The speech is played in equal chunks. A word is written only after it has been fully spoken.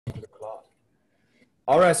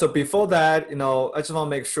All right, so before that, I just want to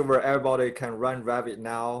make sure everybody can run Revit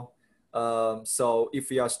now. So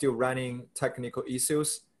if you are still running technical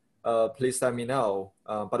issues, please let me know.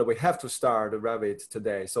 But we have to start Revit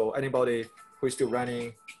today. So anybody who's still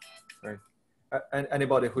running, right?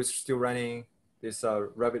 Anybody who's still running this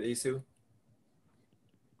Revit issue?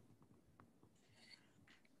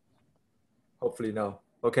 Hopefully no.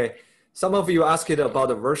 Okay. Some of you asked about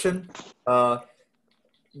the version.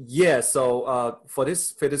 Yeah, so for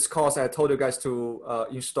this course, I told you guys to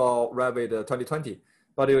install Revit 2020,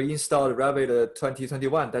 but you installed Revit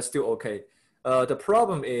 2021, that's still okay. The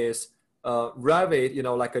problem is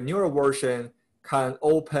Revit, like a newer version can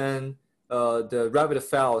open the Revit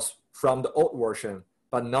files from the old version,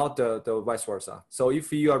 but not the vice versa. So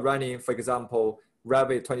if you are running, for example,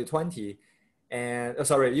 Revit 2020, and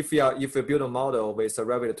if you build a model with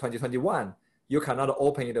Revit 2021, you cannot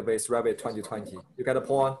open it with Revit 2020. You get the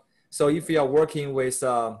point? So if you are working with,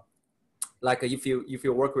 if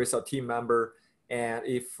you work with a team member, and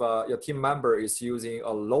if your team member is using a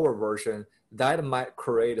lower version, that might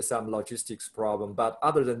create some logistics problem. But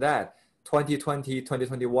other than that, 2020,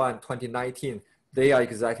 2021, 2019, they are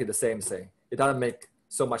exactly the same thing. It doesn't make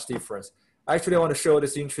so much difference. Actually, I want to show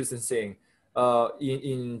this interesting thing.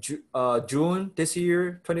 In June this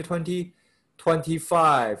year, 2020,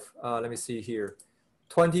 25, let me see here,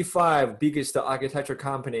 25 biggest architecture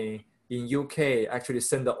company in UK actually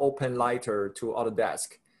sent the open letter to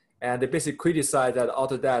Autodesk. And they basically criticize that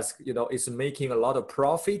Autodesk, is making a lot of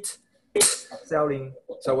profit selling,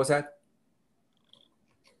 so what's that?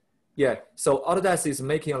 Yeah, so Autodesk is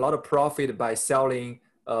making a lot of profit by selling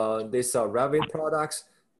these Revit products,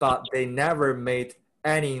 but they never made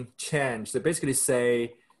any change. They basically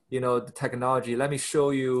say, the technology, let me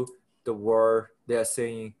show you the word they are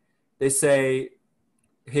saying. They say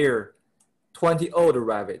here, 20-old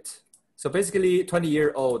Revit. So basically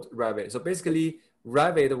 20-year-old Revit. So basically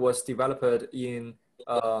Revit was developed in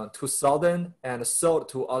 2000 and sold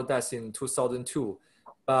to Autodesk in 2002.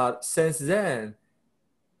 But since then,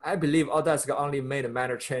 I believe Autodesk only made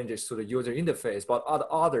minor changes to the user interface, but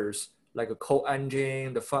others like a code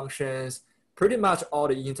engine, the functions, pretty much all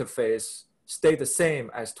the interface stayed the same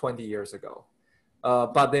as 20 years ago.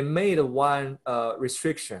 But they made one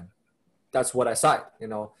restriction. That's what I said,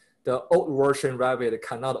 the old version Revit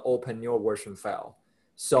cannot open new version file.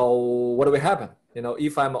 So what will happen?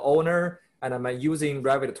 If I'm an owner and I'm using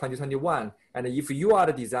Revit 2021, and if you are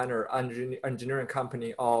the designer, engineering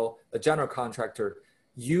company, or a general contractor,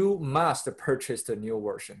 you must purchase the new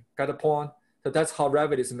version. Got the point? So that's how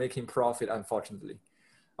Revit is making profit, unfortunately.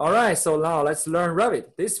 All right, so now let's learn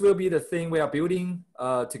Revit. This will be the thing we are building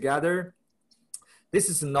together. This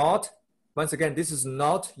is not, once again, this is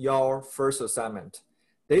not your first assignment.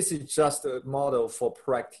 This is just a model for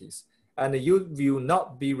practice. And you will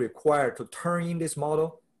not be required to turn in this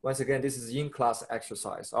model. Once again, this is in-class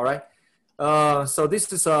exercise, all right? So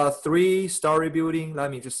this is a 3-story building. Let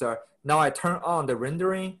me just, now I turn on the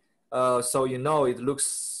rendering. So it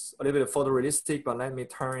looks a little bit photorealistic, but let me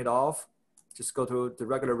turn it off. Just go to the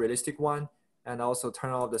regular realistic one and also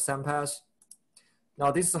turn off the sandpass.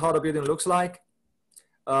 Now this is how the building looks like.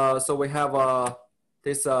 So we have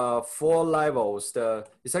this 4 levels.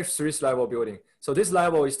 It's actually 3-level building. So this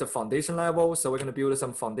level is the foundation level. So we're gonna build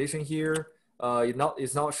some foundation here.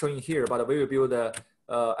 It's not showing here, but we will build the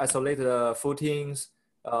isolated footings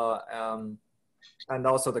and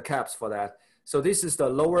also the caps for that. So this is the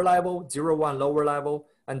lower level, 01 lower level,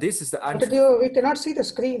 and this is the entry. We cannot see the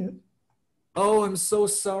screen. Oh, I'm so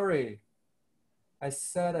sorry. I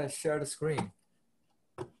said I shared the screen.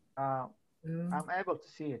 I'm able to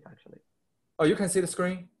see it actually. Oh, you can see the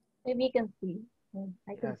screen? Maybe you can see.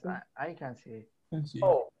 I can see. I can see it.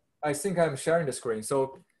 Oh, I think I'm sharing the screen.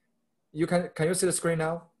 So can you see the screen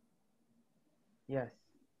now? Yes.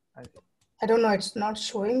 I don't know, it's not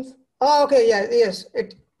showing. Oh, okay, yeah, yes,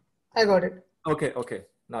 I got it. Okay,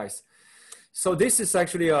 nice. So this is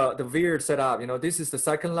actually the weird setup. This is the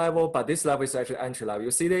second level, but this level is actually entry level.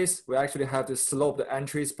 You see this? We actually have to slope the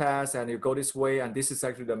entries path, and you go this way, and this is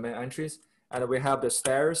actually the main entries. And we have the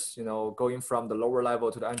stairs, going from the lower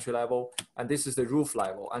level to the entry level. And this is the roof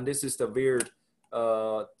level. And this is the weird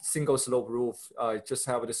single slope roof. Just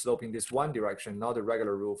have the slope in this one direction, not the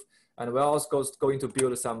regular roof. And we're also going to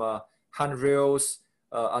build some handrails,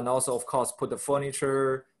 and also, of course, put the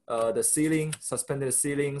furniture, the ceiling, suspended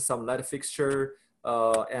ceiling, some light fixture,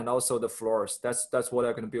 and also the floors. That's what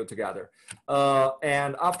I'm going to build together.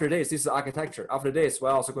 And after this is architecture. After this,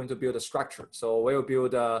 we're also going to build a structure. So we'll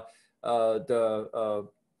build the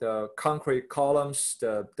concrete columns,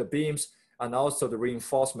 the beams, and also the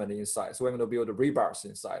reinforcement inside. So we're going to build the rebars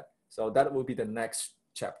inside. So that will be the next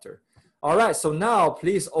chapter. All right, so now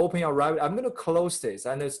please open your Revit. I'm going to close this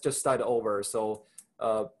and let's just start over. So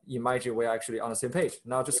imagine we're actually on the same page.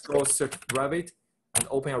 Now just go search Revit and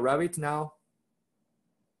open your Revit now.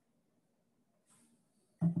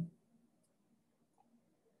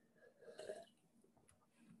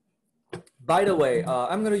 By the way,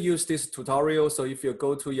 I'm going to use this tutorial. So if you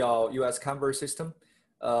go to your US Canvas system,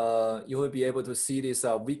 you will be able to see this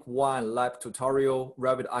week 1 lab tutorial,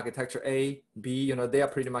 Revit architecture A, B, you know, they are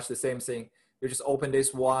pretty much the same thing. You just open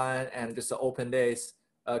this one and just open this,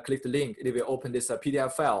 click the link, it will open this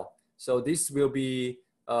PDF file. So this will be,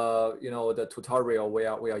 you know, the tutorial we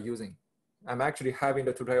are using. I'm actually having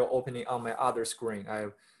the tutorial opening on my other screen.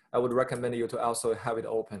 I would recommend you to also have it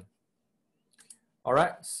open. All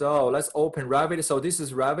right, so let's open Revit. So this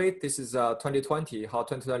is Revit. This is 2020, how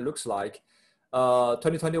 2020 looks like.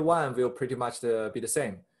 2021 will pretty much be the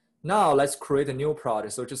same. Now let's create a new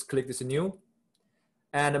project. So just click this new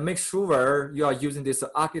and make sure you are using this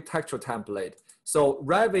architectural template. So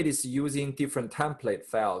Revit is using different template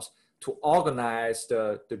files to organize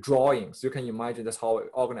the drawings. You can imagine that's how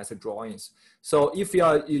it organizes the drawings. So if you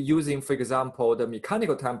are using, for example, the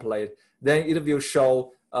mechanical template, then it will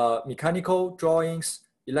show mechanical drawings,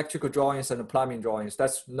 electrical drawings, and plumbing drawings.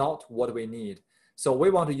 That's not what we need. So we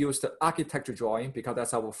want to use the architecture drawing because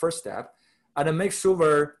that's our first step. And then make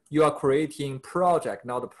sure you are creating project,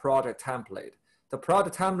 not the project template. The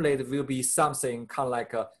project template will be something kind of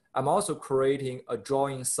like I'm also creating a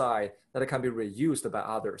drawing site that can be reused by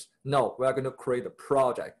others. No, we're going to create a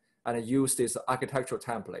project and use this architectural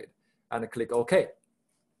template and click OK.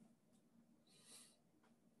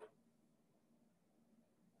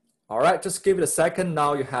 All right, just give it a second.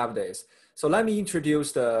 Now you have this. So let me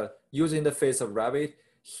introduce the user interface of Revit.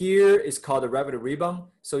 Here is called the Revit ribbon.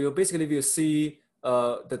 So you basically will see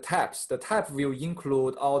the tabs. The tab will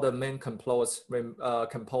include all the main components.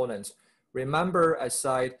 Remember, I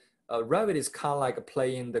said Revit is kind of like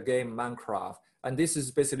playing the game Minecraft. And this is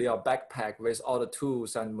basically a backpack with all the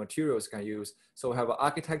tools and materials you can use. So we have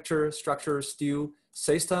architecture, structure, steel,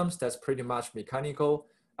 systems. That's pretty much mechanical,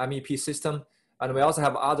 MEP system. And we also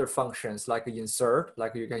have other functions like insert,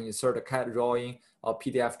 like you can insert a CAD drawing or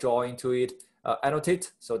PDF drawing to it,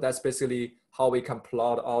 annotate. So that's basically how we can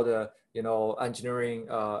plot all the, you know, engineering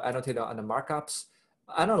annotator and the markups.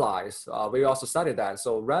 Analyze, we also studied that.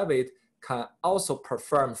 So Revit can also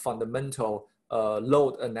perform fundamental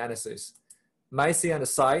load analysis. Messy and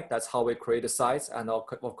site, that's how we create the sites. And of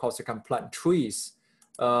course you can plant trees.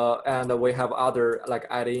 And we have other like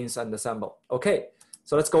add-ins and assemble. Okay.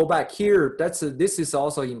 So let's go back here. This is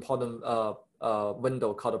also an important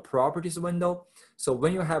window called the properties window. So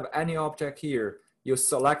when you have any object here, you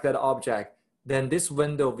select that object, then this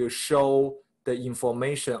window will show the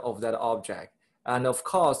information of that object. And of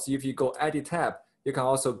course, if you go edit tab, you can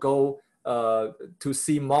also go to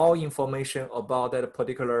see more information about that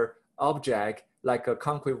particular object, like a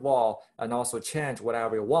concrete wall, and also change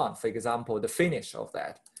whatever you want. For example, the finish of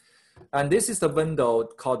that. And this is the window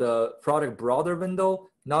called the product border window.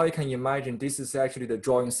 Now you can imagine this is actually the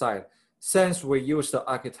drawing site. Since we use the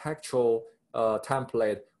architectural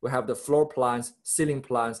template, we have the floor plans, ceiling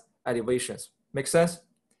plans, elevations. Make sense?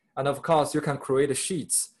 And of course, you can create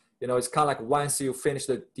sheets. You know, it's kind of like once you finish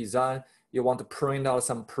the design, you want to print out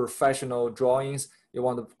some professional drawings. You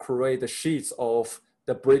want to create the sheets of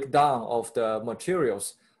the breakdown of the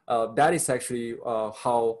materials. That is actually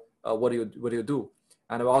what do you do?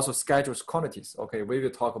 And we also schedule quantities. Okay, we will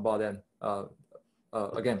talk about them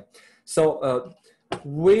again. So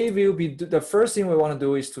we will be, the first thing we want to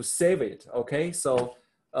do is to save it. Okay, so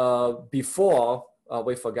before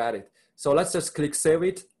we forget it. So let's just click save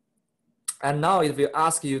it. And now it will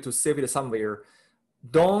ask you to save it somewhere.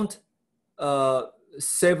 Don't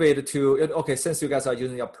save it to, okay, since you guys are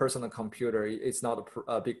using your personal computer, it's not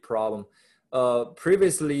a big problem.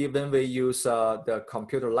 Previously, when we use the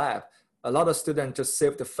computer lab, a lot of students just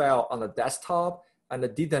save the file on the desktop and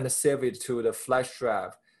didn't save it to the flash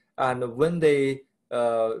drive. And when they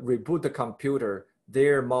reboot the computer,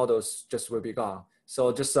 their models just will be gone.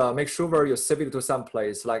 So just make sure you save it to some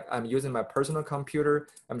place. Like I'm using my personal computer.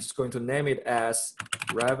 I'm just going to name it as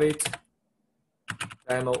Revit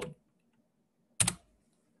demo.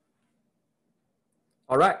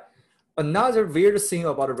 All right. Another weird thing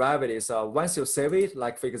about Revit is once you save it,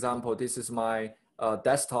 like for example, this is my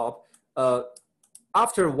desktop.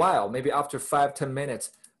 After a while, maybe after 5-10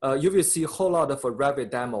 minutes, you will see a whole lot of Revit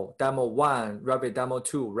demo, demo 1, Revit demo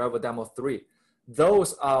 2, Revit demo 3.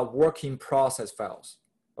 Those are working process files,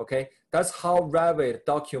 okay? That's how Revit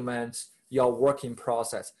documents your working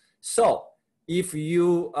process. So if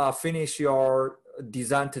you finish your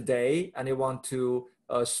design today and you want to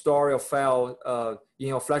store your file in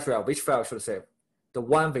your flash drive, which file should save? The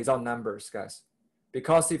one without numbers, guys.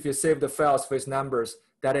 Because if you save the files with numbers,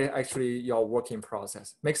 that is actually your working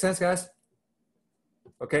process. Make sense, guys?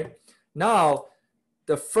 Okay. Now,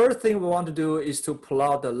 the first thing we want to do is to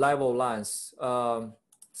plot the level lines.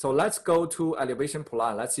 So let's go to elevation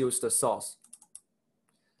plan. Let's use the source.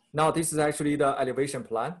 Now, this is actually the elevation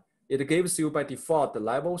plan. It gives you by default the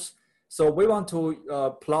levels. So we want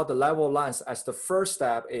to plot the level lines as the first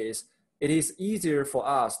step. Is it is easier for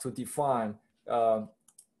us to define the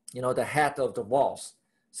height of the walls.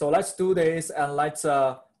 So let's do this and let's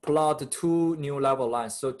plot the two new level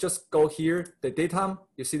lines. So just go here, the datum,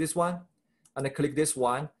 you see this one, and then click this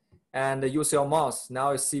one, and use your mouse.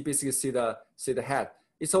 Now you basically see the head.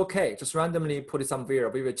 It's okay, just randomly put it somewhere.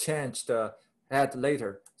 We will change the head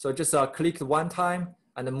later. So just click one time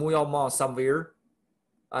and then move your mouse somewhere.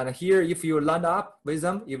 And here, if you line up with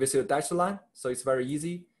them, you will see a dashed line. So it's very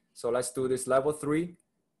easy. So let's do this level 3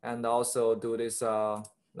 and also do this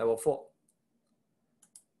level 4.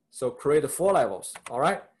 So create 4 levels, all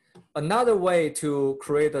right? Another way to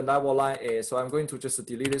create a level line is, so I'm going to just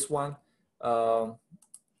delete this one.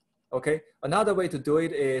 Okay, another way to do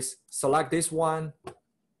it is select this one.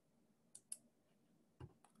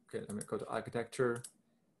 Okay, let me go to architecture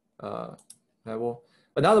level.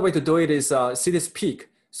 Another way to do it is see this peak.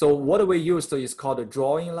 So what we used is called the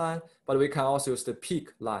drawing line, but we can also use the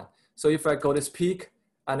peak line. So if I go this peak,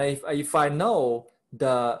 and if I know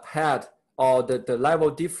the head or the level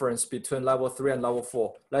difference between level 3 and level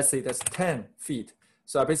 4, let's say that's 10 feet.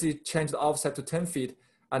 So I basically change the offset to 10 feet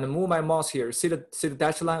and move my mouse here. See the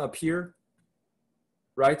dashed line appear,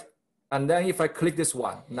 right? And then if I click this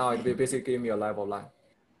one, now it will basically give me a level line.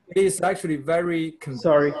 It is actually very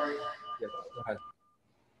Sorry. Yeah, go ahead.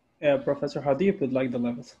 Yeah, Professor, how do you put like the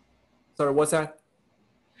levels? Sorry, what's that?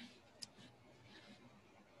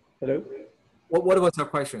 Hello? What was your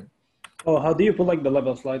question? Oh, how do you put like the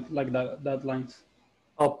levels, like that lines?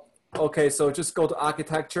 Oh, okay. So just go to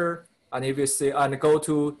architecture, and if you see, and go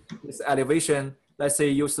to this elevation, let's say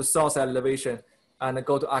use the source elevation, and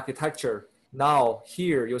go to architecture. Now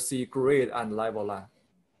here you see grid and level line.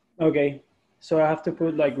 Okay, so I have to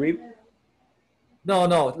put like grid? No,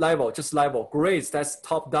 level, just level. Grades, that's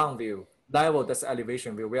top-down view. Level, that's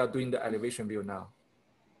elevation view. We are doing the elevation view now.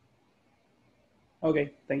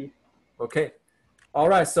 Okay, thank you. Okay. All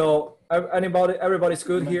right, so everybody's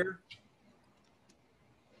good here?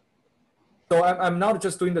 So I'm not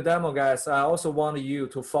just doing the demo, guys. I also want you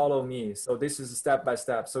to follow me. So this is step by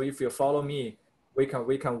step. So if you follow me, we can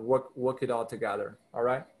work it out together. All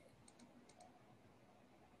right.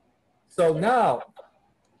 So now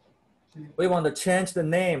we want to change the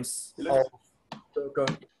names of. Go.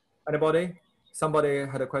 Anybody? Somebody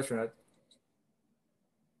had a question, right?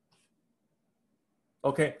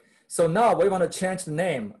 Okay. So now we want to change the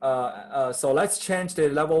name. So let's change the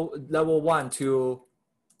level 1 to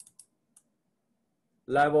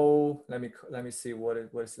level. Let me see what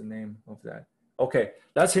is the name of that. Okay,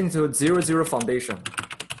 let's change to 00 foundation.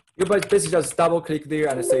 You basically just double click there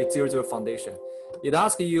and say 00 foundation. It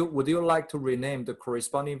asks you, would you like to rename the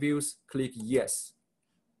corresponding views? Click yes.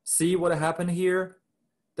 See what happened here?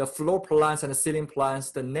 The floor plans and the ceiling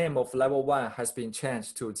plans, the name of level 1 has been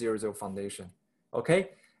changed to 00 foundation.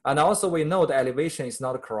 Okay. And also we know the elevation is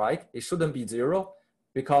not correct. It shouldn't be 0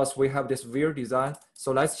 because we have this weird design.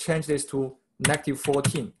 So let's change this to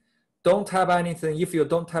 -14. Don't type anything. If you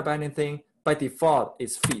don't type anything, by default,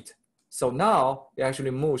 it's feet. So now it actually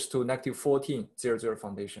moves to -14, 00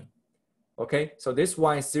 foundation. Okay, so this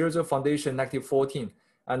one is 00 foundation, -14.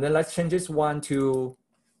 And then let's change this one to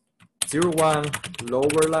 01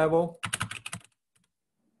 lower level.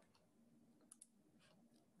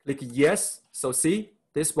 Click yes. So see,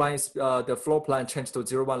 this one is the floor plan changed to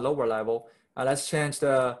 01 lower level. And let's change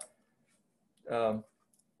the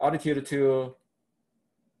altitude to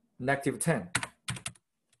 -10.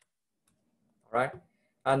 All right.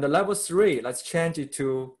 And the level 3, let's change it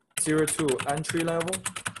to 02 entry level.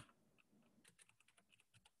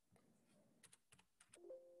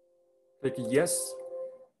 Click yes.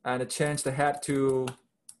 And change the head to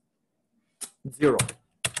 0.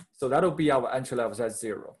 So that'll be our entry level, that's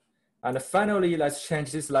 0. And finally, let's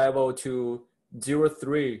change this level to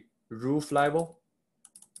 03 roof level.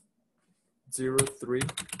 03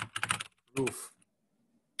 roof.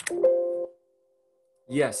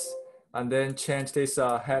 Yes. And then change this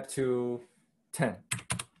head to 10.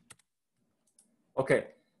 Okay.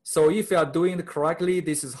 So if you are doing it correctly,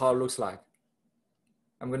 this is how it looks like.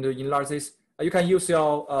 I'm going to enlarge this. You can use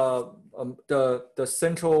your the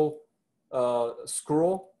central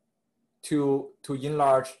scroll to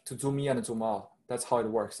enlarge, to zoom in and zoom out. That's how it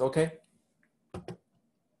works, okay?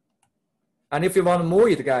 And if you want to move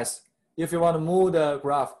it, guys, if you want to move the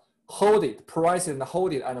graph, hold it, press it and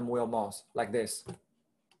hold it and move your mouse like this.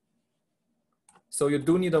 So you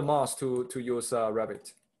do need a mouse to use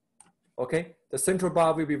Revit, okay? The central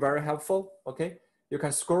bar will be very helpful, okay? You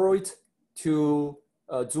can scroll it to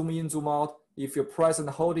zoom in, zoom out. If you press and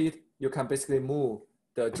hold it, you can basically move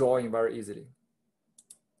the drawing very easily.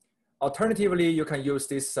 Alternatively, you can use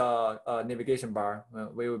this navigation bar.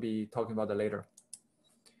 We will be talking about that later.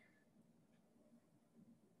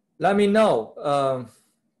 Let me know.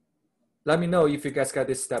 Let me know if you guys got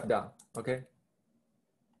this step down, okay?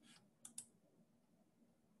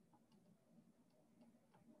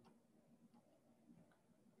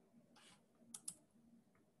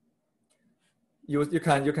 You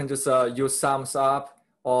can just use thumbs up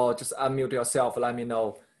or just unmute yourself. Let me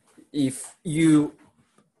know if you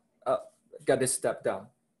get this step down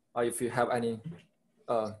or if you have any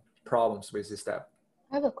problems with this step.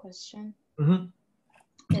 I have a question. Mm-hmm.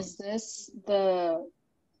 Is this the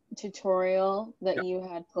tutorial that you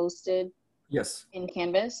had posted? Yes. In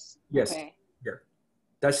Canvas? Yes. Okay. Yeah.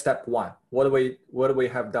 That's step one. What do we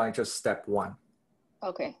have done? Just step one.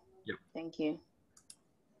 Okay. Yep. Thank you.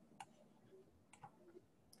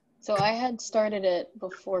 So I had started it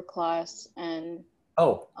before class, and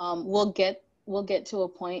we'll get to a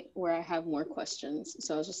point where I have more questions.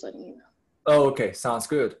 So I was just letting you know. Oh, okay, sounds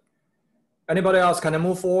good. Anybody else? Can I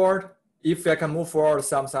move forward? If I can move forward,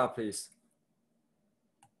 thumbs up, please.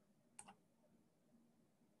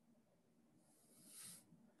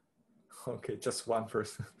 Okay, just one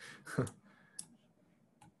person.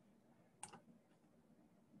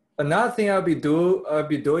 Another thing I'll be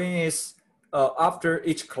doing is after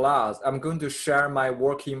each class, I'm going to share my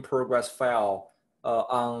work in progress file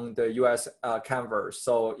on the US Canvas.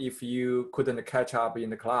 So if you couldn't catch up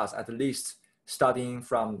in the class, at least starting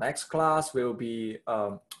from next class, we'll be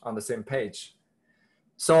on the same page.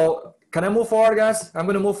 So can I move forward, guys? I'm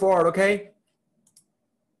going to move forward, okay?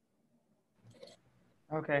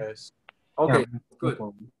 Okay. Yes. Okay, Yeah, good.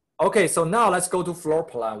 no Okay, so now let's go to floor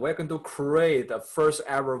plan. We're going to create the first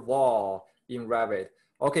ever wall in Revit.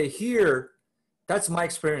 Okay, here, that's my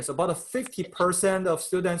experience. About 50% of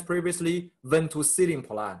students previously went to ceiling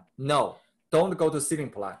plan. No, don't go to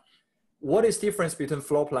ceiling plan. What is the difference between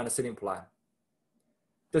floor plan and ceiling plan?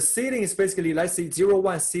 The ceiling is basically, let's say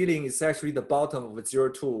 0-1 ceiling is actually the bottom of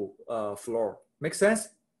 0-2 floor. Make sense?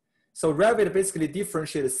 So Revit basically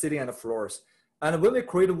differentiates ceiling and floors. And when we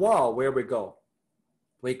create a wall, where we go?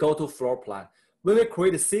 We go to floor plan. When we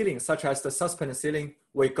create a ceiling, such as the suspended ceiling,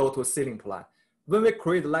 we go to ceiling plan. When we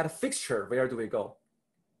create a light fixture, where do we go?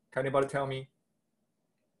 Can anybody tell me?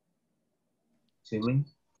 Ceiling?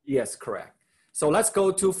 Yes, correct. So let's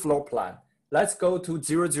go to floor plan. Let's go to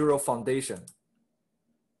 0-0 foundation.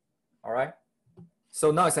 All right.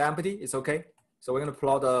 So now it's empty. It's okay. So we're going to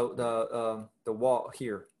plot the wall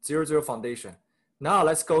here. 0-0 foundation. Now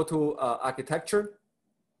let's go to architecture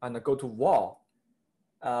and go to wall.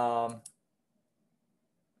 And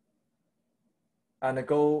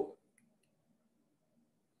go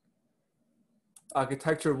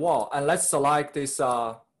architecture wall. And let's select this.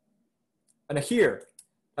 And here,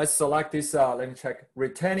 let's select this. Let me check.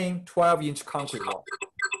 Retaining 12-inch concrete wall.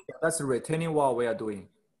 That's the retaining wall we are doing.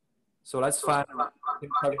 So let's find.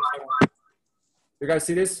 You guys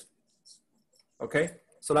see this? Okay.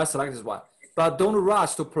 So let's select this one. But don't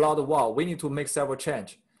rush to plot the wall. We need to make several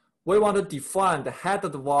changes. We want to define the head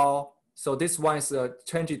of the wall. So this one is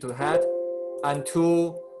change it to head, and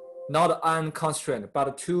to not unconstrained,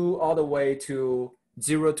 but to all the way to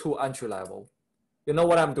 0-2 entry level. You know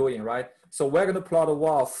what I'm doing, right? So we're going to plot the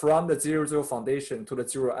wall from the 0-0 foundation to the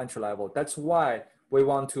 0 entry level. That's why we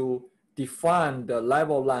want to define the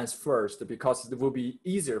level lines first, because it will be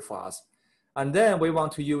easier for us. And then we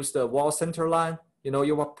want to use the wall center line. You know,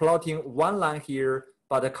 you are plotting one line here,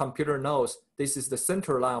 but the computer knows this is the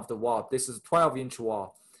center line of the wall. This is 12-inch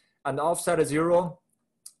wall. And offset 0,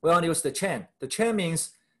 we want to use the chain. The chain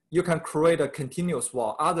means you can create a continuous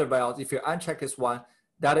wall. Otherwise, if you uncheck this one,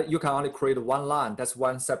 that you can only create one line. That's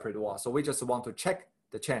one separate wall. So we just want to check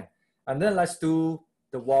the chain. And then let's do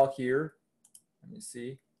the wall here. Let me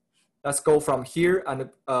see. Let's go from here and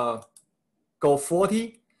go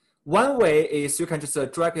 40. One way is you can just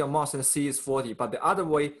drag your mouse and see it's 40. But the other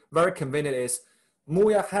way, very convenient, is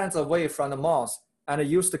move your hands away from the mouse and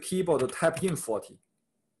use the keyboard to type in 40.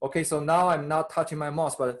 Okay, so now I'm not touching my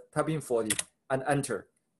mouse, but type in 40 and enter.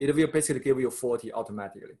 It will basically give you 40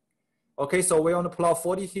 automatically. Okay, so we want to plot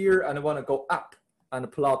 40 here, and I want to go up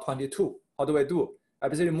and plot 22. How do I do? I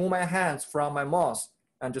basically move my hands from my mouse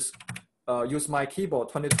and just use my keyboard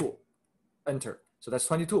 22. enter. So that's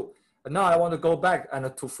 22. And now I want to go back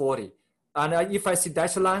and to 40. And if I see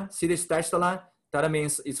dashed line, see this dashed line, that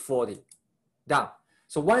means it's 40. Done.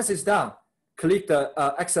 So once it's done, click the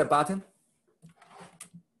exit button.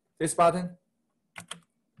 This button.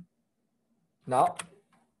 Now,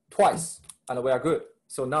 twice, and we are good.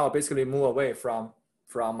 So now basically move away from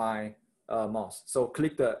my mouse. So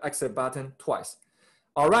click the exit button twice.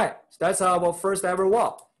 All right, that's our first ever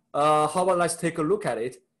wall. How about let's take a look at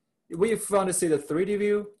it. If we want to see the 3D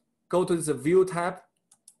view, go to this view tab,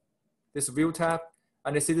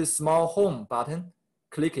 and you see this small home button,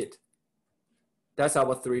 click it. That's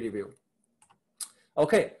our 3D view.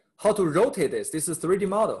 Okay, how to rotate this? This is 3D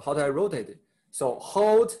model. How do I rotate it? So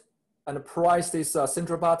hold and press this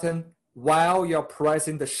center button while you're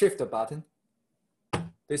pressing the shift button.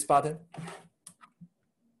 This button.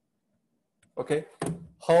 Okay,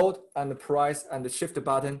 hold and press and the shift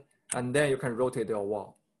button, and then you can rotate your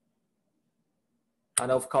wall.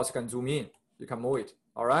 And of course, you can zoom in. You can move it.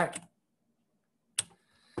 All right.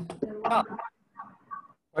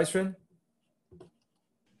 Question?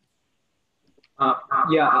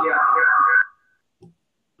 Yeah.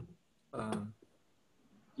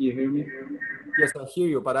 You hear me? Yes, I hear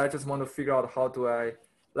you, but I just want to figure out how do I,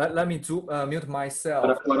 let me mute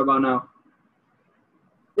myself. What about now?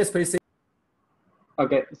 Yes, please.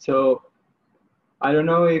 Okay, so I don't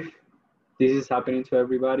know if this is happening to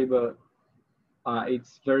everybody, but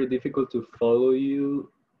it's very difficult to follow you,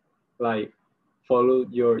 like follow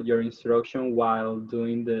your instruction while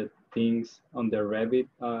doing the things on the Revit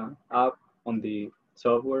app on the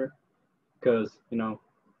software, because I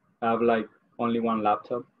have like only one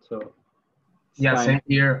laptop, so yeah, same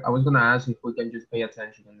here. I was gonna ask if we can just pay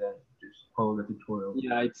attention and then just follow the tutorial.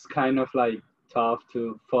 Yeah, it's kind of like tough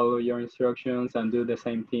to follow your instructions and do the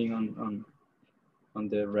same thing on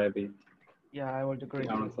the Revit. Yeah, I would agree.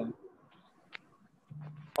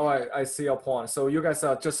 Oh, I see your point. So you guys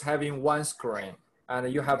are just having one screen,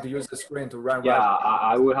 and you have to use the screen to run. Yeah,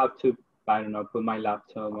 I would have to, I don't know, put my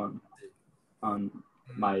laptop on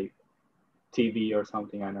my TV or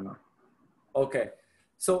something. I don't know. Okay,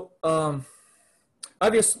 so I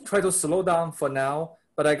will try to slow down for now.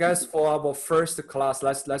 But I guess for our first class,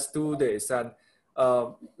 let's do this. And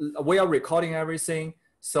we are recording everything.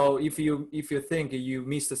 So if you think you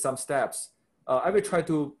missed some steps, I will try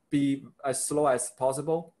to be as slow as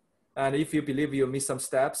possible. And if you believe you missed some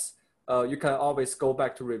steps, you can always go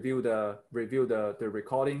back to review the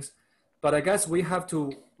recordings. But I guess we have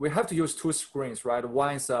to use two screens, right?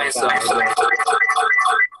 One is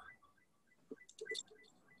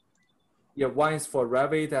one is for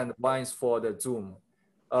Revit and one is for the Zoom.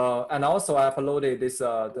 And also I uploaded this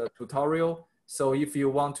the tutorial. So if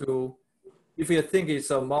you think it's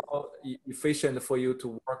more efficient for you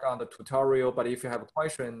to work on the tutorial, but if you have a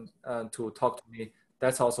question to talk to me,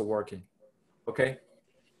 that's also working. Okay.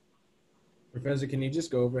 Professor, can you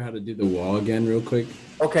just go over how to do the wall again real quick?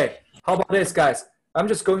 Okay. How about this, guys? I'm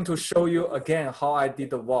just going to show you again how I did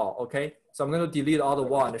the wall. Okay. So I'm going to delete all the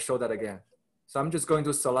wall and show that again. So I'm just going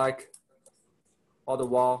to select all the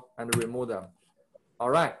wall and remove them. All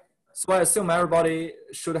right. So I assume everybody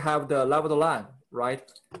should have the leveled line, right?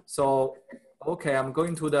 So, okay, I'm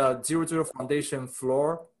going to the 00 foundation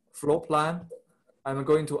floor plan. I'm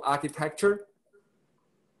going to architecture,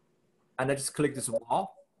 and I just click this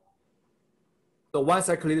wall. So once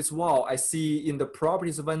I click this wall, I see in the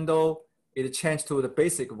properties window, it changed to the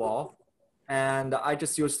basic wall. And I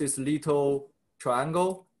just use this little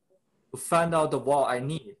triangle to find out the wall I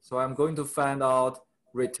need. So I'm going to find out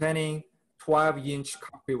retaining 12-inch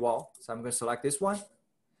concrete wall. So I'm going to select this one.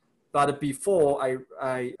 But before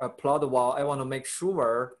I plot the wall, I want to make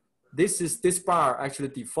sure this bar actually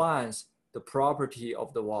defines the property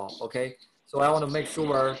of the wall, okay? So I want to make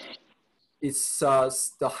sure it's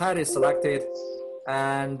the height is selected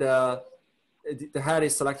and the height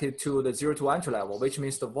is selected to the 0 to entry level, which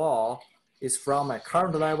means the wall is from my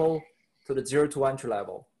current level to the 0 to entry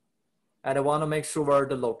level. And I want to make sure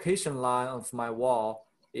the location line of my wall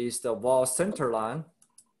is the wall center line.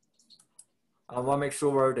 I want to make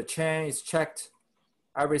sure the chain is checked.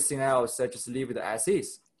 Everything else, I just leave it as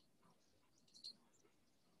is.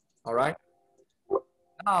 All right.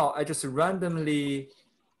 Now I just randomly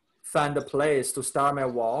find a place to start my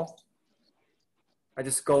wall. I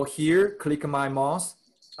just go here, click my mouse,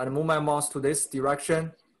 and move my mouse to this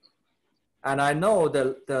direction. And I know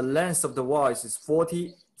the length of the wall is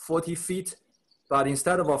 40 feet. But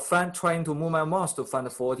instead of trying to move my mouse to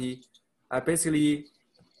find 40, I basically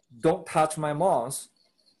don't touch my mouse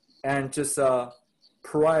and just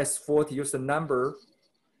press 40, use the number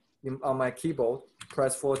on my keyboard,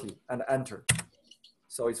 press 40 and enter.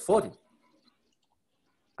 So it's 40.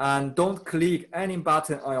 And don't click any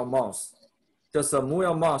button on your mouse. Just move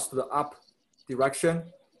your mouse to the up direction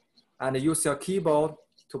and use your keyboard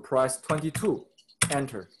to press 22,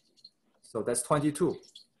 enter. So that's 22.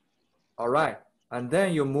 All right, and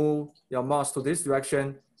then you move your mouse to this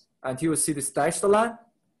direction until you see this dashed line,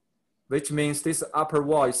 which means this upper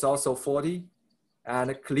wall is also 40,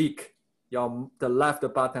 and click the left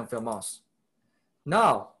button of your mouse.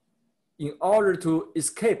 Now, in order to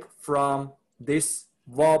escape from this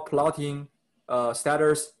wall plotting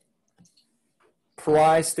status,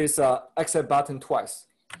 press this exit button twice.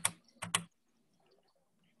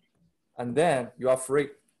 And then you are free.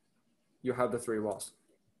 You have the 3 walls.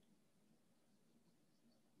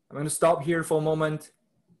 I'm going to stop here for a moment.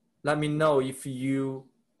 Let me know if you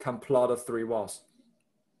can plot the 3 walls.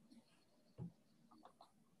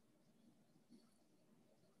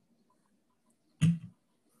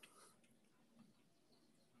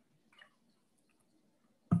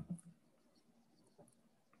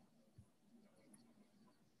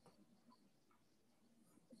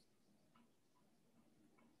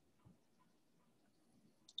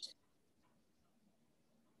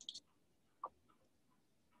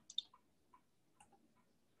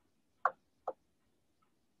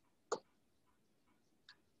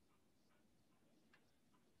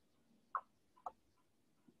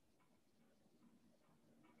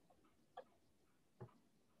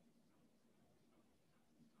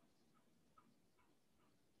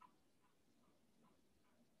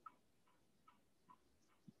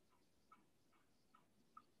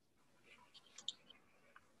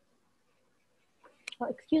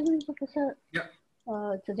 Excuse me, Professor. Yeah.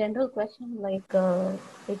 It's a general question. Like,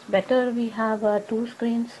 it's better we have 2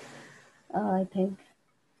 screens, I think.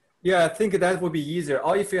 Yeah, I think that would be easier.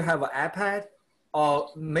 Or if you have an iPad, or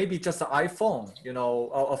maybe just an iPhone, you know,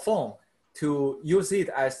 or a phone, to use it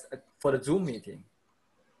as for the Zoom meeting.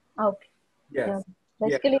 Okay. Yes. Yeah.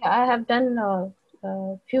 Basically, I have done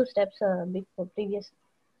a few steps before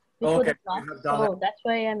Okay. the class, so that's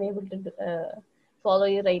why I'm able to follow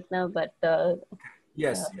you right now. But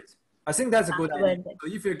yes, I think that's a good idea. So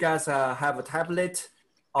if you guys have a tablet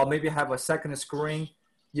or maybe have a second screen,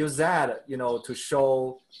 use that, you know, to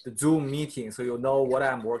show the Zoom meeting, so you know what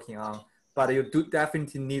I'm working on. But you do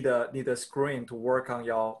definitely need a screen to work on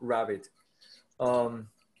your Revit.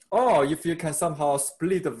 Or if you can somehow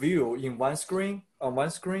split the view in one screen,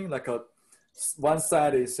 like one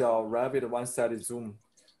side is Revit, one side is Zoom.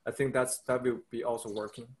 I think that will be also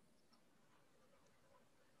working.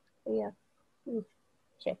 Yeah,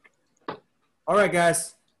 check. All right,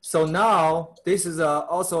 guys. So now this is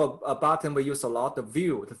also a button we use a lot, the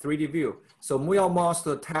view, the 3D view. So move your mouse to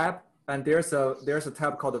the tab, and there's a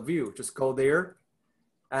tab called the view. Just go there,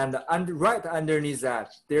 and right underneath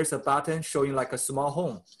that, there's a button showing like a small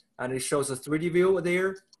home, and it shows a 3D view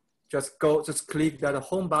there. Just click that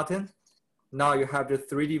home button. Now you have the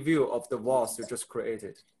 3D view of the walls you just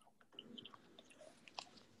created.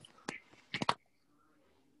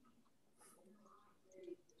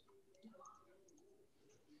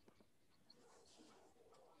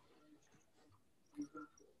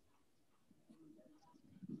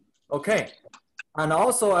 Okay, and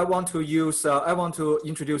also I want to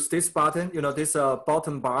introduce this button, you know, this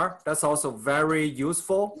bottom bar. That's also very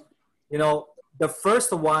useful. You know, the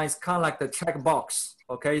first one is kind of like the checkbox.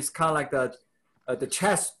 Okay, it's kind of like the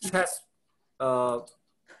chess.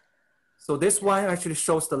 So this one actually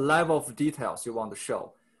shows the level of details you want to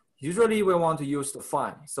show. Usually we want to use the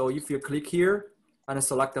fine. So if you click here and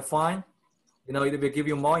select the fine, you know, it will give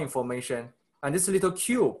you more information. And this little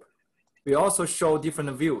cube, we also show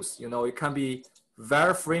different views. You know, it can be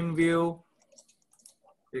wireframe view,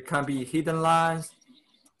 it can be hidden lines,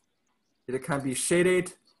 it can be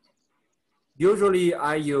shaded. Usually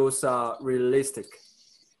I use realistic.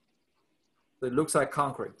 So it looks like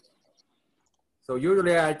concrete. So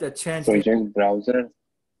usually I change project browser.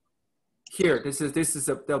 Here, this is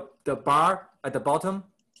the bar at the bottom.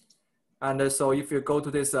 And so if you go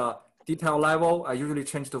to this detail level, I usually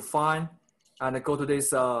change to fine, and I go to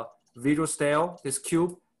this visual style, this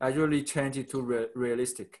cube, I usually change it to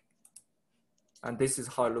realistic. And this is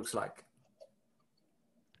how it looks like.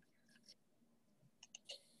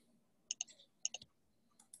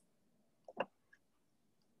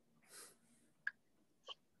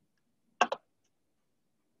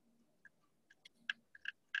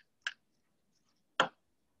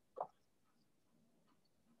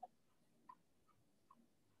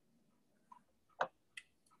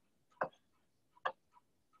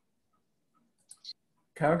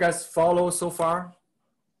 Can you guys follow so far?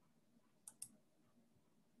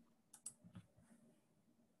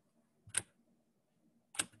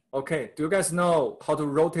 Okay, do you guys know how to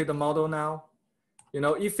rotate the model now? You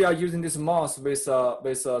know, if you are using this mouse with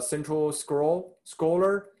a central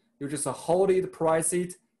scroller, you just hold it, press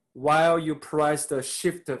it, while you press the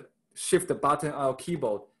shift button on your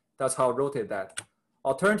keyboard. That's how I rotate that.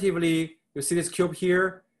 Alternatively, you see this cube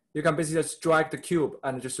here, you can basically just drag the cube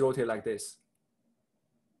and just rotate like this.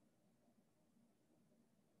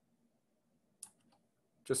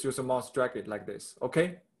 Just use the mouse, drag it like this,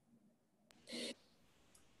 okay?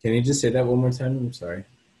 Can you just say that one more time? I'm sorry.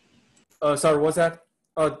 Sorry, what's that?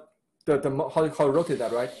 How to rotate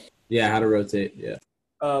that, right? Yeah, how to rotate, yeah.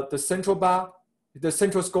 The central bar, the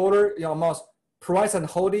central scroller, your mouse, press and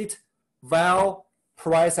hold it, while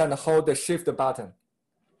press and hold the shift button.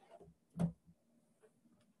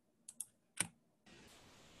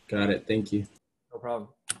 Got it, thank you. No problem.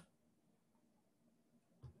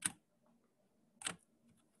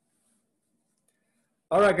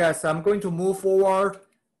 All right, guys, I'm going to move forward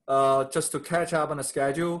just to catch up on the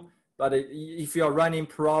schedule. But if you are running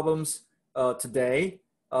problems today,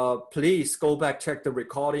 please go back, check the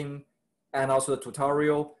recording and also the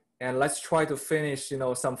tutorial, and let's try to finish, you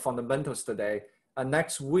know, some fundamentals today. And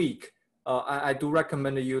next week, I do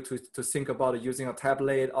recommend you to think about using a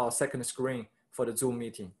tablet or second screen for the Zoom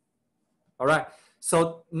meeting. All right,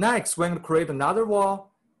 so next we're going to create another wall.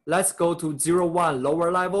 Let's go to 0-1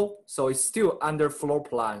 lower level. So it's still under floor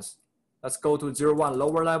plans. Let's go to 0-1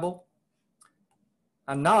 lower level.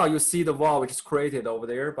 And now you see the wall which is created over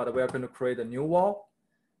there, but we are going to create a new wall.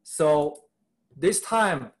 So this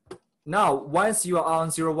time, now once you are on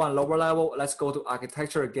 0-1 lower level, let's go to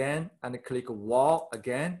architecture again and click wall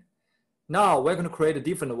again. Now we're going to create a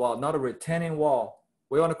different wall, not a retaining wall.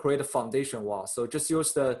 We want to create a foundation wall. So just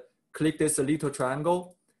use the, click this little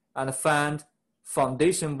triangle and find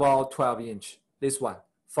foundation wall 12-inch, this one,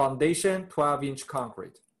 foundation 12-inch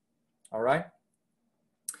concrete, all right?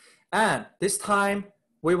 And this time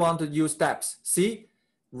we want to use depths. See,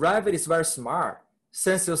 Revit is very smart.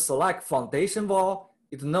 Since you select foundation wall,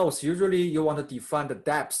 it knows usually you want to define the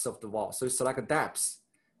depths of the wall. So you select depths.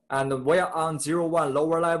 And we are on 0-1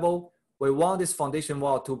 lower level. We want this foundation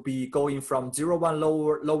wall to be going from 0-1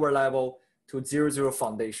 lower level to 0-0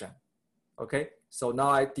 foundation, okay? So now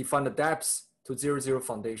I define the depths to 0-0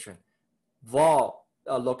 foundation. Wall,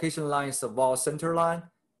 location line is the wall center line,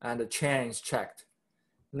 and the chain is checked.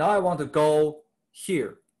 Now I want to go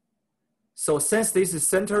here. So since this is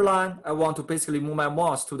center line, I want to basically move my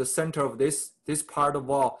mouse to the center of this part of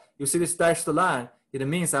wall. You see this dashed line, it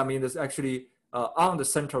means I'm in this actually on the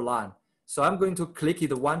center line. So I'm going to click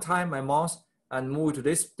it one time, my mouse, and move to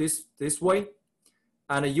this way,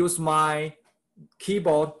 and use my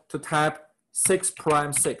keyboard to type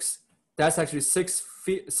 6'6". That's actually 6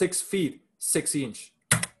 feet 6 inch.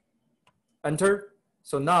 Enter.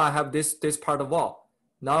 So now I have this part of wall.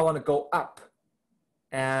 Now I want to go up,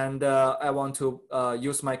 and I want to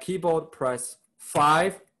use my keyboard, press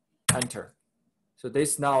 5, enter. So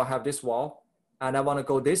this, now I have this wall, and I want to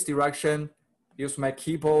go this direction, use my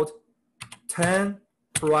keyboard,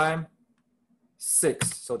 10'6".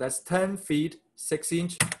 So that's 10 feet 6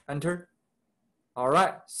 inch, enter. All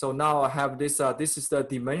right, so now I have this, this is the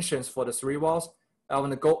dimensions for the 3 walls. I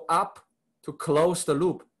want to go up to close the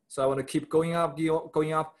loop. So I want to keep going up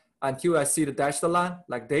until I see the dashed line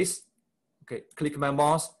like this. Okay, click my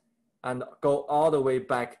mouse and go all the way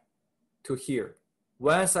back to here.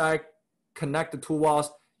 Once I connect the 2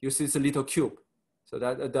 walls, you see this little cube. So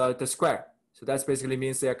that the square. So that basically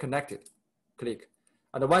means they are connected. Click.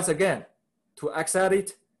 And once again, to exit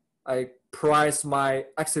it, I press my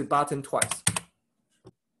exit button twice.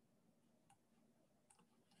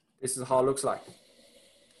 This is how it looks like.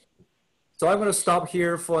 So I'm going to stop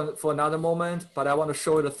here for another moment, but I want to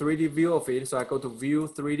show you the 3D view of it. So I go to View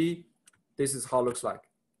 3D. This is how it looks like.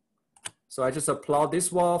 So I just plot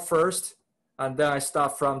this wall first, and then I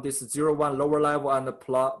start from this 0-1 lower level and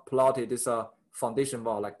plotted this foundation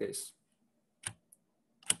wall like this.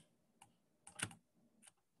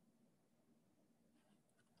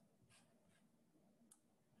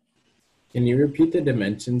 Can you repeat the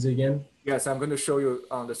dimensions again? Yes, I'm going to show you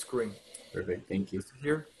on the screen. Perfect, thank you.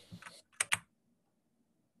 Here.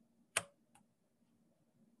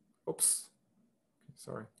 Oops,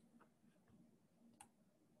 sorry.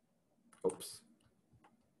 Oops.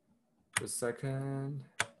 Just a second.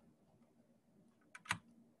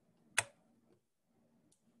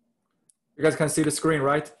 You guys can see the screen,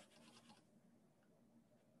 right?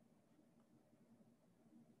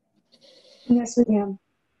 Yes, we can.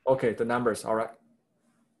 Okay, the numbers, all right.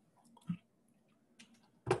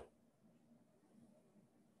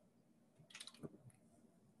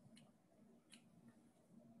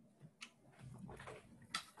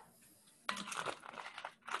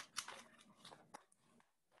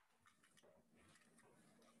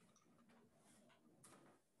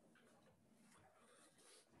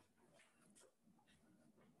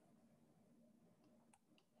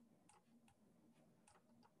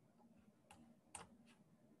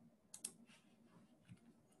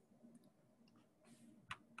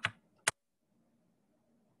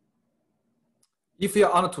 if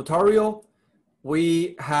you're on a tutorial,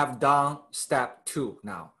 we have done step 2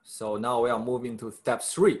 now. So now we are moving to step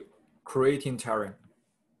 3, creating terrain.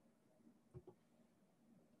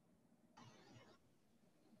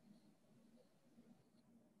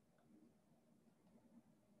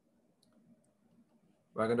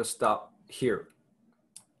 We're going to stop here.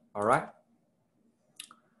 All right.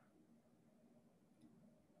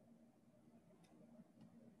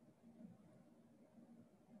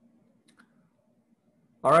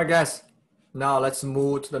 All right, guys. Now let's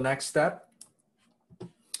move to the next step.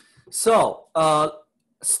 So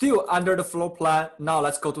still under the floor plan, now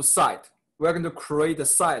let's go to site. We're going to create the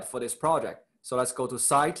site for this project. So let's go to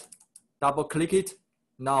site, double click it.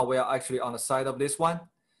 Now we are actually on the side of this one.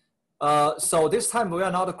 So this time we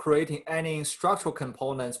are not creating any structural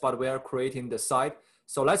components, but we are creating the site.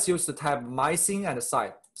 So let's use the tab My Scene and the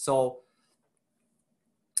site. So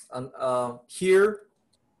here.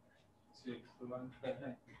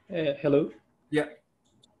 Hello. Yeah.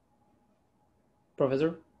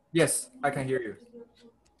 Professor? Yes, I can hear you.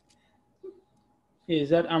 Is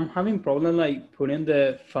that I'm having problem like putting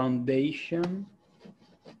the foundation?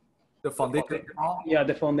 The foundation? Yeah,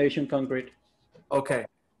 the foundation concrete. Okay.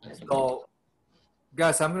 So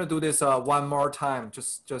guys, I'm gonna do this one more time.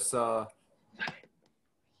 Just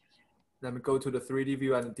let me go to the 3D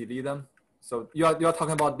view and delete them. So you're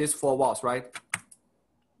talking about these 4 walls, right?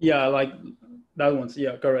 Yeah, like that one's,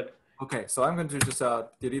 yeah, correct. Okay, so I'm going to just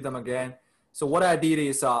delete them again. So what I did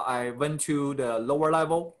is I went to the lower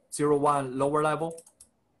level, 01 lower level,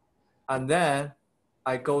 and then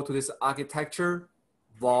I go to this architecture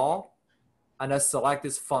wall, and I select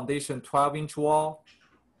this foundation 12-inch wall,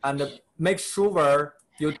 and make sure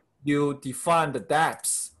you define the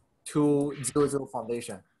depths to 00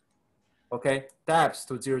 foundation. Okay, depths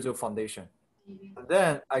to 00 foundation. And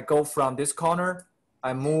then I go from this corner,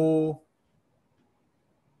 I move.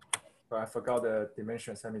 Oh, I forgot the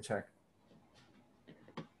dimensions. Let me check.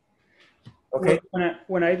 Okay.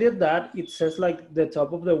 When I did that, it says like the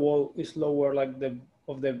top of the wall is lower, like than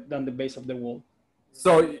the base of the wall.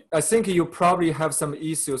 So I think you probably have some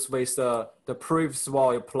issues with the previous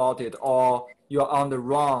wall you plotted, or you're on the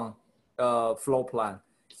wrong floor plan.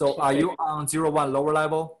 So are you on 01 lower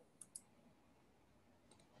level?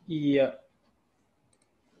 Yeah.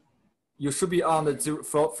 You should be on the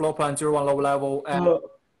floor plan 01 lower level. And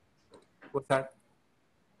what's that?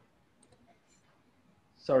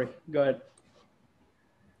 Sorry, go ahead.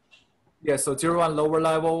 Yeah, so 01 lower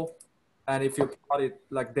level, and if you plot it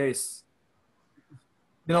like this,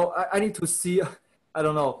 you know, I need to see, I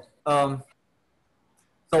don't know.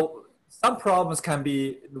 So some problems can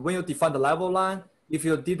be when you define the level line, if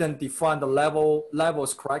you didn't define the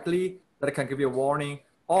levels correctly, that can give you a warning.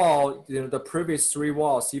 Or you know, the previous 3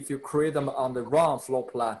 walls, if you create them on the wrong floor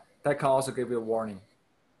plan, that can also give you a warning.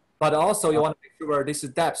 But also you want to make sure this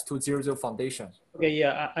is depth to 00 foundation. Okay,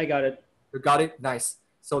 yeah, I got it. You got it? Nice.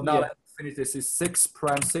 So now yeah. Let's finish this. Is 6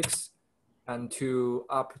 prime 6 and to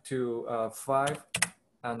up to 5,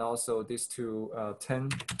 and also this to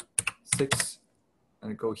 10, 6,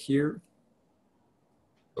 and go here.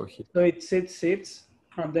 Go here. So it sits 6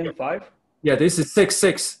 and then 5? Yeah, this is 6,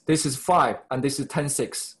 6. This is 5, and this is 10,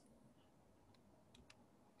 6.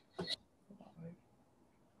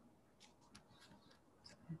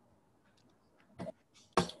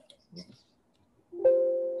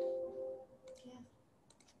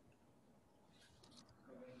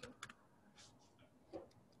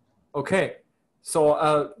 Okay,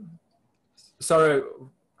 so sorry,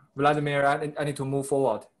 Vladimir, I need to move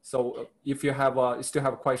forward. So if you have still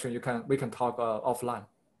have a question, we can talk offline.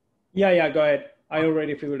 Yeah, go ahead. I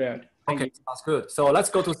already figured it out. Thank you. Sounds good. So let's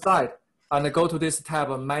go to site and go to this tab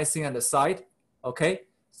of My Scene and the site. Okay,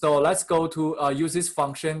 so let's go to use this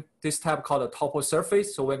function, this tab called the topo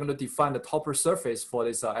surface. So we're going to define the topo surface for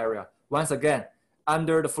this area. Once again,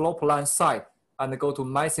 under the floor plan site, and go to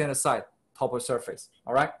My Scene and the site, topo surface.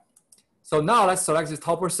 All right. So now let's select this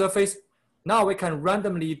topo surface. Now we can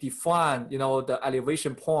randomly define, you know, the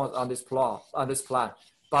elevation point on this plot, on this plan.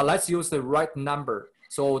 But let's use the right number.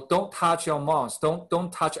 So don't touch your mouse.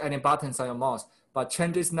 Don't touch any buttons on your mouse. But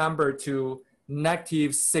change this number to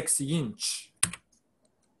 -6 inch.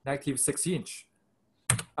 -6 inch.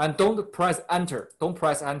 And don't press enter. Don't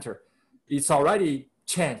press enter. It's already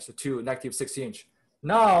changed to -6 inch.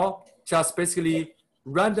 Now just basically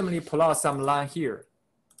randomly plot some line here,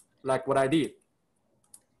 like what I did.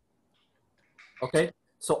 Okay,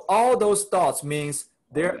 so all those dots means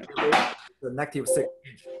they're the -6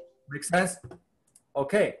 inch. Make sense?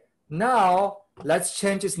 Okay, now let's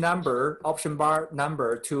change this number, option bar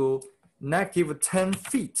number, to -10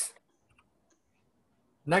 feet.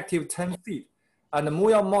 -10 feet. and move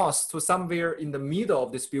your mouse to somewhere in the middle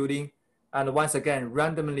of this building. And once again,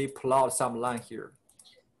 randomly plot some line here.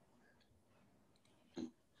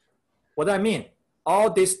 What do I mean? All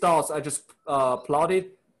these dots I just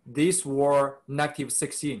plotted, these were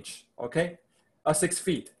 -6 inch, okay? 6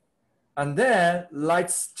 feet. And then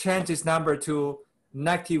let's change this number to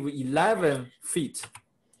 -11 feet.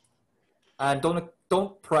 And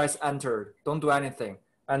don't press enter, don't do anything.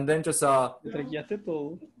 And then just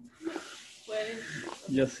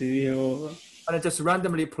and just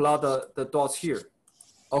randomly plot the dots here.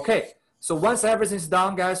 Okay, so once everything's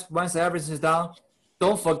done, guys, once everything's done,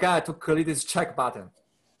 don't forget to click this check button.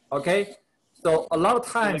 Okay, so a lot of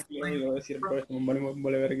times, can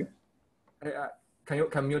you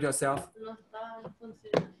mute yourself?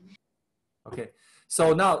 Okay,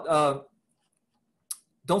 so now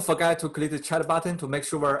don't forget to click the chat button to make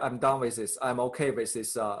sure I'm done with this. I'm okay with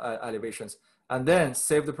these elevations, and then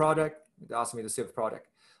save the project. It asked me to save the project.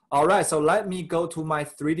 All right, so let me go to my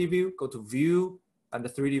 3D view, go to view and the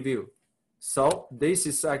 3D view. So this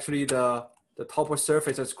is actually the topo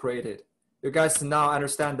surface that's created. You guys now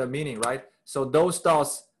understand the meaning, right? So those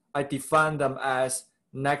dots, I define them as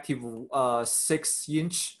 -6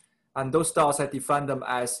 inch, and those dots I define them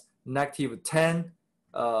as -10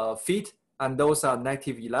 feet, and those are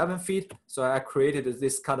 -11 feet. So I created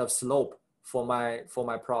this kind of slope for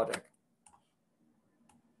my project.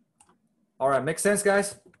 All right, make sense,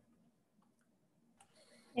 guys?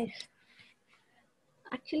 Yes.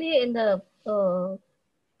 Actually, in the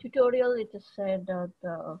tutorial, it just said that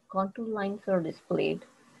the contour lines are displayed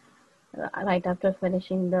right after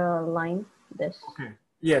finishing the line. This. Okay.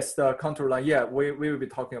 Yes, the contour line. Yeah, we will be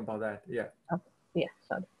talking about that. Yeah. Okay. Yeah.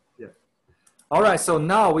 Sorry. Yeah. All right. So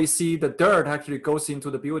now we see the dirt actually goes into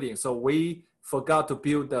the building. So we forgot to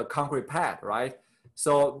build the concrete pad, right?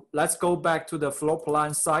 So let's go back to the floor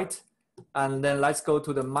plan site, and then let's go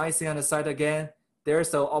to the MyCN site again.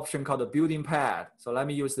 There's an option called the building pad. So let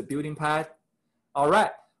me use the building pad. All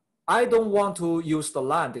right. I don't want to use the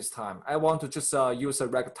line this time. I want to just use a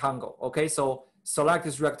rectangle. Okay, so select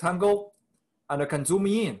this rectangle and I can zoom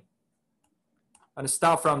in and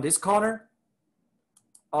start from this corner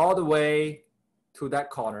all the way to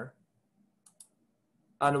that corner.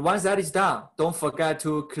 And once that is done, don't forget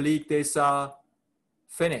to click this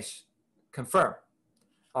finish, confirm.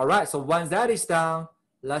 All right, so once that is done,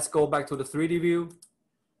 let's go back to the 3D view.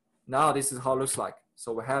 Now this is how it looks like.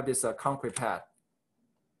 So we have this concrete pad.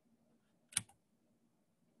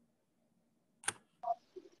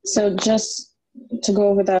 So just to go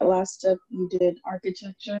over that last step, you did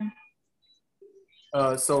architecture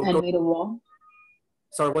so and made a wall.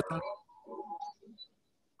 Sorry, what time?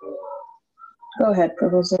 Go ahead,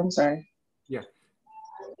 Professor, I'm sorry. Yeah.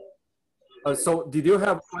 So did you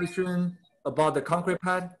have a question about the concrete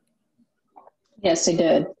pad? Yes, I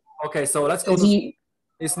did. Okay, so let's go to,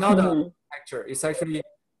 it's not a picture, it's actually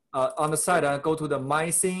on the side, I go to the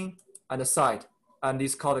MyCN and the side, and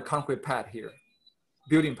it's called a concrete pad here,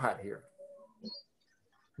 building pad here.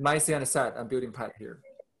 MyCN and the side and building pad here.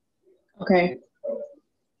 Okay.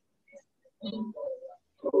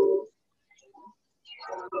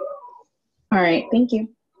 All right, thank you.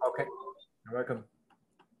 Okay, you're welcome.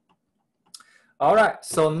 All right,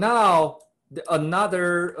 so now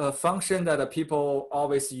another function that people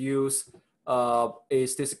always use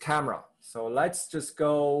is this camera. So let's just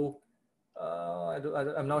go,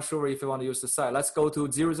 I'm not sure if you want to use the site. Let's go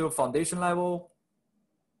to 00 foundation level,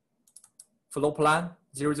 floor plan,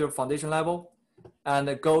 00 foundation level,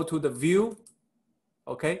 and go to the view.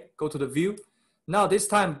 Okay, go to the view. Now this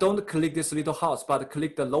time, don't click this little house, but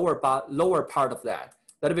click the lower part of that.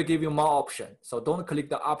 That will give you more option. So don't click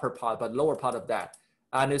the upper part, but lower part of that.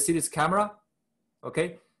 And you see this camera,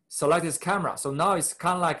 okay? Select this camera. So now it's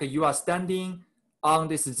kind of like you are standing on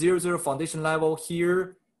this 00 foundation level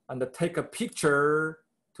here and take a picture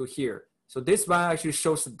to here. So this one actually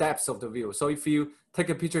shows the depth of the view. So if you take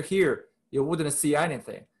a picture here, you wouldn't see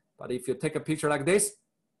anything. But if you take a picture like this,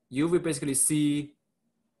 you will basically see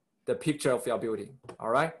the picture of your building,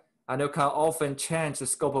 all right? And you can often change the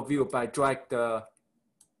scope of view by drag the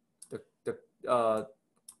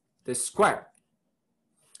square.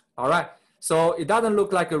 All right, so it doesn't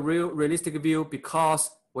look like a realistic view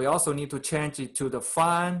because we also need to change it to the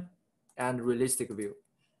fine and realistic view.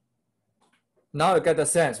 Now you get the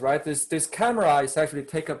sense, right? This camera is actually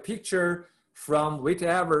take a picture from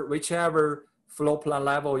whichever floor plan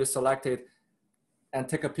level you selected and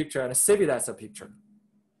take a picture and save it as a picture.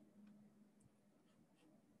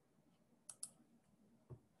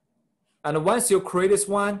 And once you create this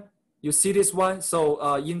one, you see this one.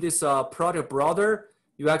 So in this project browser,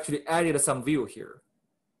 you actually added some view here.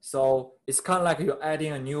 So it's kind of like you're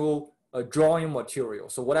adding a new drawing material.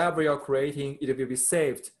 So whatever you're creating, it will be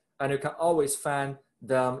saved, and you can always find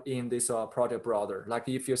them in this project browser. Like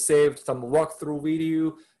if you saved some walkthrough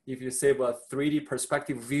video, if you save a 3D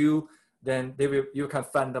perspective view, then you can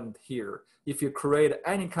find them here. If you create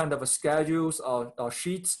any kind of schedules or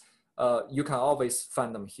sheets, you can always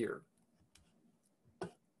find them here.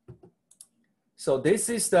 So this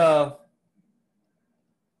is the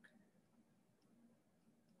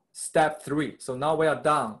step 3. So now we are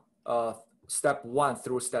done step 1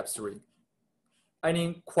 through step 3.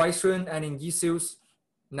 Any question, any issues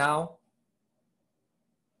now?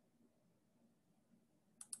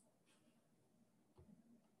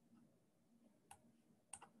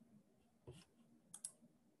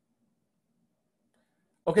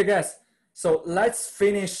 Okay, guys, so let's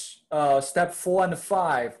finish step 4 and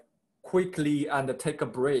 5 quickly and take a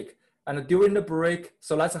break. And during the break,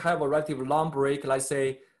 so let's have a relatively long break, let's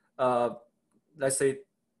say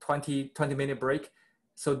 20-minute break.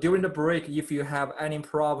 So during the break, if you have any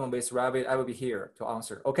problem with Revit, I will be here to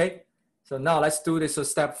answer, okay? So now let's do this, so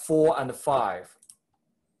step 4 and 5.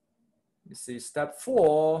 You see step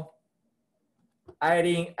 4,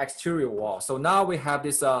 adding exterior wall. So now we have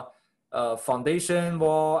this foundation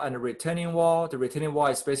wall and a retaining wall. The retaining wall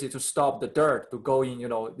is basically to stop the dirt to go in, you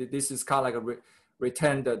know, this is kind of like a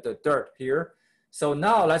retain the dirt here. So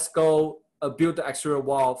now let's go build the exterior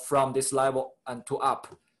wall from this level and to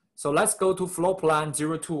up. So let's go to floor plan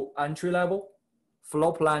 02 entry level.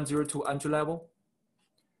 Floor plan 02 entry level.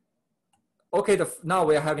 Okay, now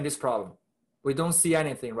we are having this problem. We don't see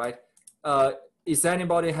anything, right? Is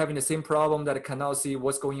anybody having the same problem that cannot see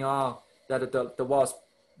what's going on, that the walls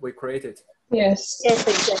we created? Yes.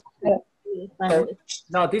 Yes. So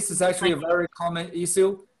now this is actually a very common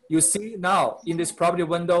issue. You see now in this property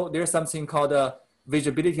window, there's something called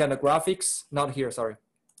visibility and graphics. Not here, sorry.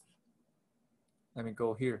 Let me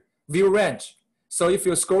go here. View range. So if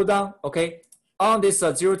you scroll down, okay, on this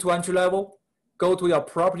 02 entry level, go to your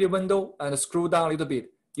property window and scroll down a little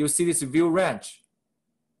bit. You see this view range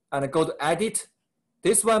and go to edit.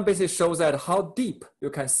 This one basically shows that how deep you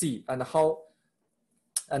can see and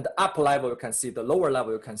the upper level you can see, the lower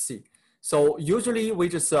level you can see. So usually we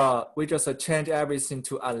just change everything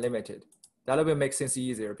to unlimited. That will make things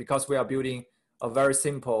easier because we are building a very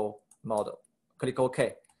simple model. Click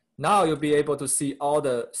OK. Now you'll be able to see all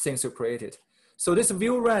the things you created. So this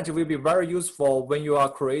view range will be very useful when you are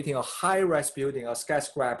creating a high-rise building, a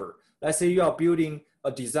skyscraper. Let's say you are building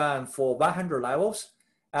a design for 100 levels,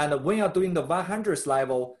 and when you're doing the 100th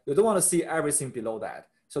level, you don't want to see everything below that.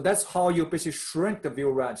 So that's how you basically shrink the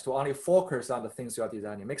view range to only focus on the things you are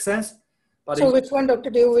designing. Make sense? But so which one, Dr.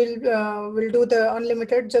 Dew, will do the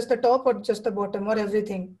unlimited, just the top or just the bottom or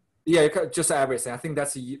everything? Yeah, just everything. I think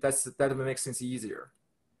that will make things easier.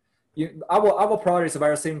 Our project is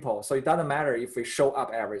very simple, so it doesn't matter if we show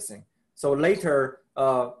up everything. So later,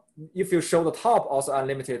 if you show the top also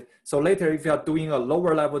unlimited, so later if you are doing a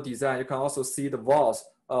lower level design, you can also see the walls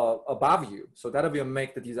above you. So that will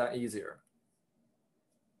make the design easier.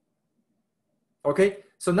 Okay,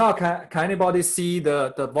 so now can anybody see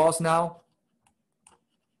the walls now?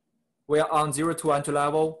 We are on 02 entry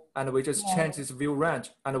level, and we just change this view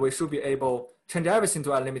range, and we should be able change everything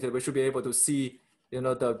to unlimited. We should be able to see, you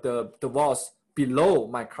know, the walls below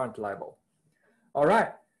my current level. All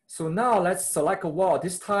right, so now let's select a wall.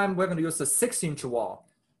 This time we're going to use a 6-inch wall,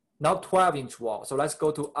 not 12-inch wall. So let's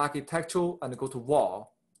go to architectural and go to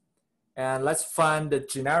wall, and let's find the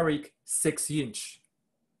generic 6-inch,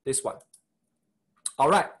 this one. All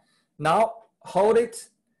right, now hold it.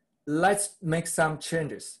 Let's make some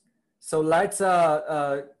changes. So let's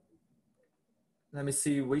let me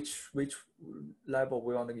see which level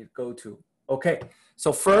we want to go to. Okay,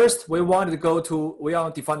 so first we want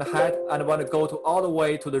to define the height and want to go to all the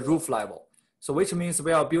way to the roof level. So which means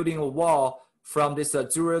we are building a wall from this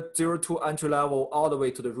 02 entry level all the way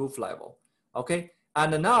to the roof level. Okay,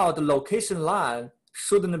 and now the location line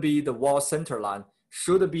shouldn't be the wall center line.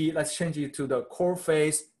 Should be, let's change it to the core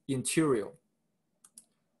face interior.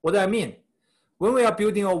 What do I mean? When we are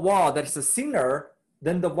building a wall that is thinner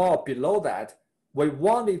than the wall below that, we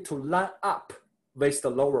want it to line up with the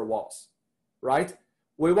lower walls, right?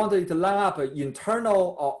 We want it to line up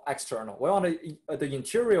internal or external. We want the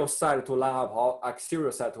interior side to line up or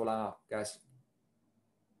exterior side to line up, guys.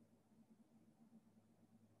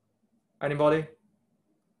 Anybody?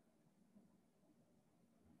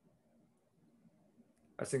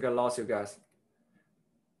 I think I lost you guys.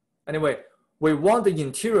 Anyway, we want the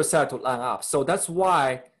interior side to line up. So that's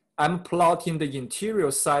why I'm plotting the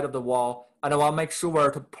interior side of the wall, and I want to make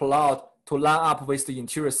sure to plot to line up with the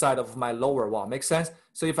interior side of my lower wall. Make sense?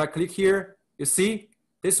 So if I click here, you see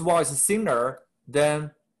this wall is thinner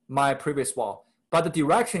than my previous wall, but the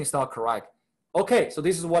direction is not correct. Okay, so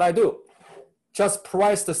this is what I do. Just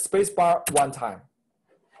press the spacebar one time.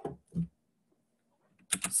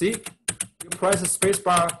 See, you press the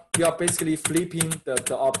spacebar, you are basically flipping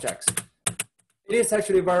the objects. It is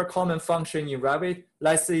actually a very common function in Revit.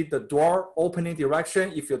 Let's say the door opening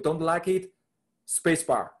direction, if you don't like it,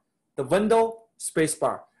 spacebar. The window,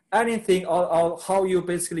 spacebar. Anything or how you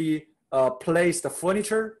basically place the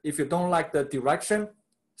furniture, if you don't like the direction,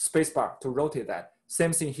 spacebar to rotate that.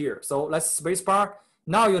 Same thing here. So let's spacebar.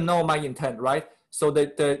 Now you know my intent, right? So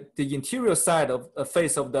the interior side of the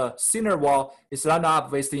face of the thinner wall is lined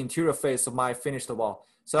up with the interior face of my finished wall.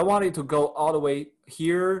 So I want it to go all the way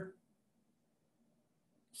here,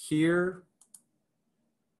 here,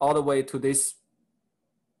 all the way to this.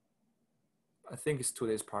 I think it's to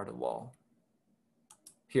this part of the wall.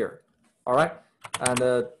 Here, all right?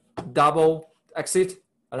 And double exit,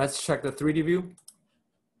 and let's check the 3D view.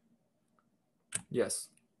 Yes.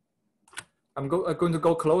 I'm going to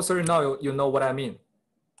go closer now, you know what I mean.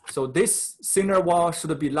 So this thinner wall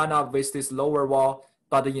should be lined up with this lower wall,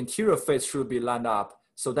 but the interior face should be lined up.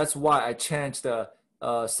 So that's why I changed the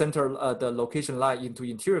the location line into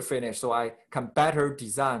interior finish, so I can better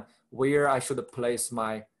design where I should place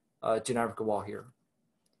my generic wall here.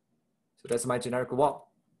 So that's my generic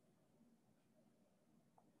wall.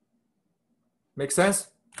 Make sense?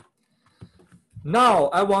 Now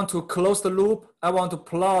I want to close the loop. I want to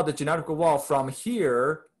plot the generic wall from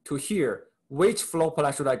here to here. Which floor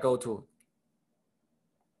plan should I go to?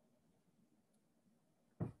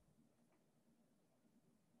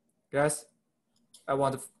 Guys, I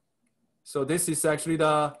want to, so this is actually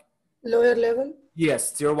the lower level?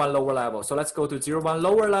 Yes, 01 lower level. So let's go to 01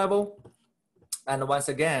 lower level. And once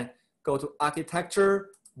again, go to architecture,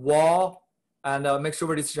 wall, and make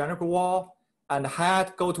sure it's generic wall. And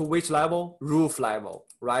head, go to which level? Roof level,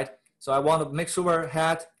 right? So I want to make sure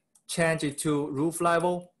head, change it to roof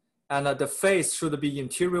level. And the face should be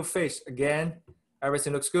interior face. Again,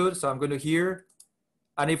 everything looks good. So I'm going to here.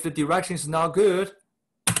 And if the direction is not good,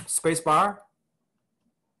 space bar,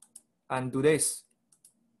 and do this.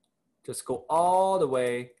 Just go all the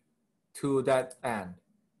way to that end,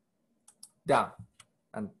 down,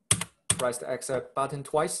 and press the exit button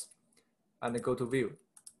twice, and then go to view.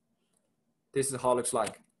 This is how it looks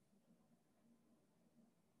like.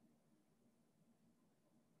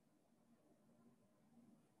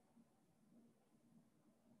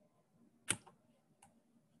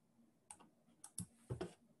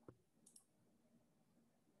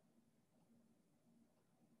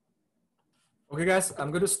 Okay, guys,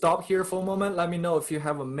 I'm going to stop here for a moment. Let me know if you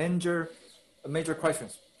have a major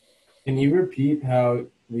questions. Can you repeat how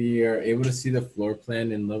we are able to see the floor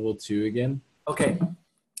plan in level 2 again? Okay,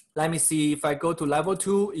 let me see. If I go to level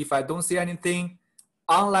 2, if I don't see anything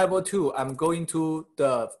on level 2, I'm going to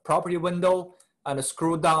the property window and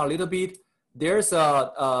scroll down a little bit. There's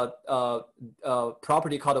a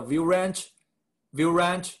property called a view range,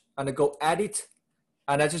 and go edit.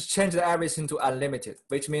 And I just changed everything to unlimited,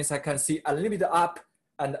 which means I can see unlimited up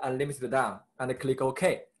and unlimited down, and I click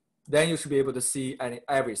OK. Then you should be able to see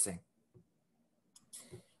everything.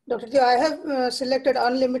 Dr. Teo, I have selected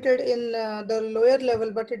unlimited in the lower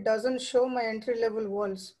level, but it doesn't show my entry level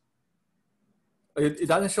walls. It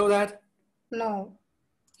doesn't show that? No.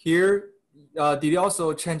 Here, did you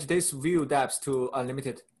also change this view depth to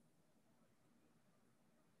unlimited?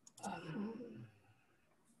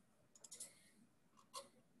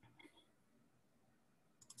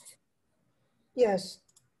 Yes.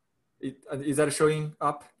 Is that showing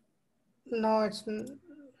up? No, it's.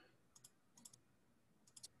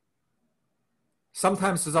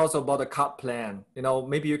 Sometimes it's also about the cut plan. You know,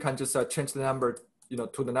 maybe you can just change the number, you know,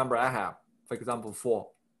 to the number I have. For example, 4.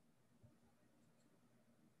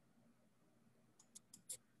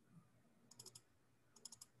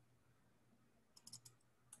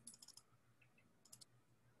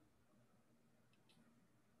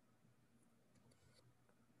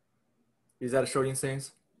 Is that showing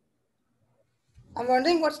things? I'm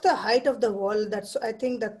wondering what's the height of the wall. I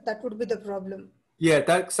think that would be the problem. Yeah,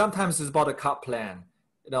 that sometimes it's about a cut plan.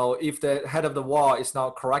 You know, if the head of the wall is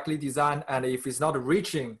not correctly designed, and if it's not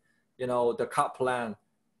reaching, you know, the cut plan,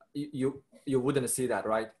 you wouldn't see that,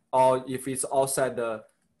 right? Or if it's outside the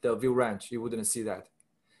view range, you wouldn't see that.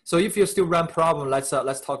 So if you still run problem, let's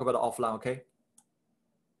talk about it offline, okay?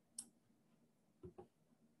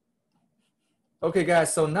 Okay,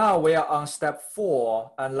 guys. So now we are on step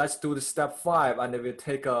 4, and let's do the step 5, and then we'll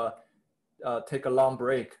take a long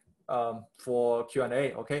break for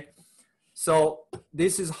Q&A. Okay. So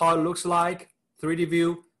this is how it looks like, 3D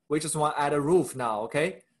view. We just want to add a roof now,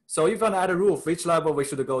 okay? So if you want to add a roof, which level we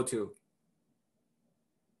should go to?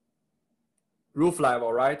 Roof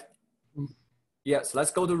level, right? Yes,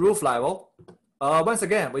 let's go to roof level. Once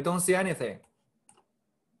again, we don't see anything.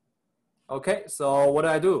 Okay, so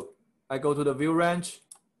what do? I go to the view range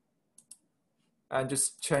and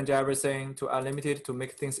just change everything to unlimited to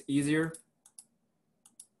make things easier.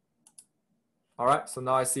 All right, so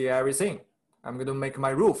now I see everything. I'm going to make my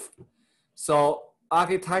roof. So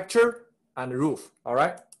architecture and roof, all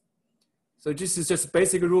right? So this is just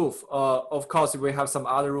basic roof. Of course, we have some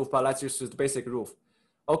other roof, but let's just use the basic roof.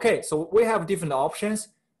 Okay, so we have different options.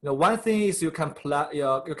 You know, one thing is you can plot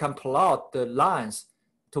the lines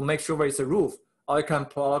to make sure it's a roof, or you can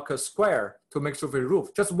plot a square to make sure it's a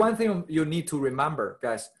roof. Just one thing you need to remember,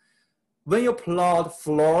 guys. When you plot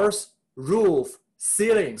floors, roof,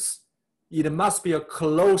 ceilings, it must be a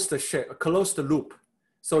closed shape, a closed loop.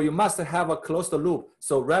 So you must have a closed loop.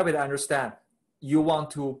 So Revit understand you want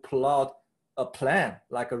to plot a plan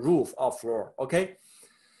like a roof or floor, okay?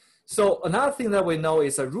 So another thing that we know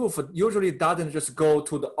is a roof usually doesn't just go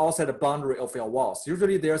to the outside boundary of your walls.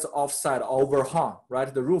 Usually there's offside overhang,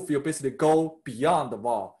 right? The roof, you basically go beyond the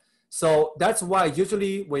wall. So that's why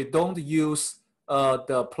usually we don't use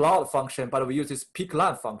the plot function, but we use this peak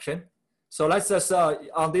line function. So let's just,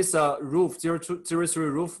 on this roof, 0203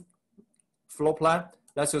 roof floor plan,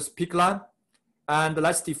 let's use peak line. And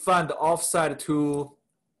let's define the offside to,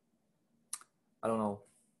 I don't know,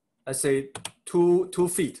 let's say 2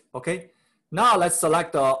 feet, okay? Now let's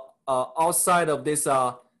select the outside of this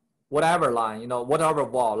whatever line, you know, whatever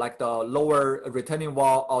wall, like the lower retaining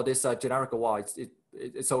wall or this generic wall,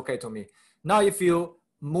 it's okay to me. Now if you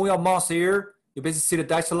move your mouse here, you basically see the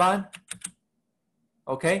dashed line,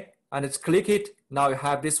 okay? And it's click it, now you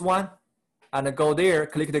have this one, and then go there,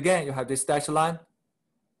 click it again, you have this dashed line.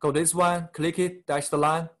 Go this one, click it, dash the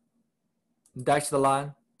line, dash the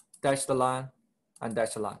line, dash the line, and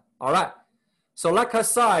dash the line. All right. So like I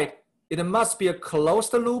said, it must be a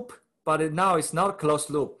closed loop, but now it's not a closed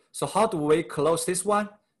loop. So how do we close this one?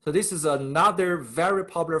 So this is another very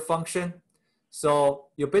popular function. So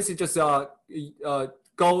you basically just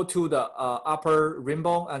go to the upper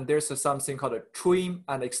rainbow, and there's something called a trim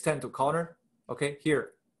and extend to corner. Okay,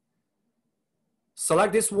 here.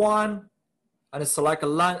 Select this one and select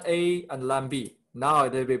line A and line B. Now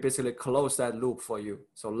it will basically close that loop for you.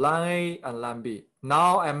 So line A and line B.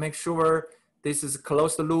 Now I make sure this is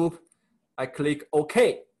closed loop. I click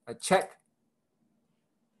OK. I check.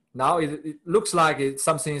 Now it looks like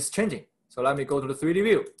something is changing. So let me go to the 3D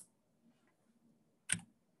view.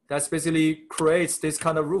 That basically creates this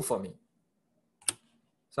kind of roof for me.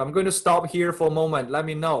 So I'm going to stop here for a moment. Let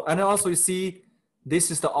me know. And also you see,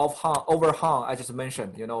 this is the overhang I just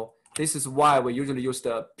mentioned. You know, this is why we usually use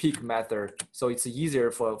the peak method. So it's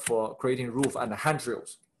easier for creating roof and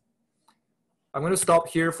handrails. I'm going to stop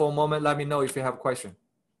here for a moment. Let me know if you have a question.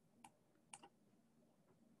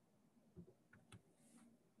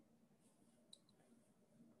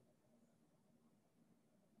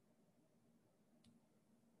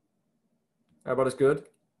 Everybody's good?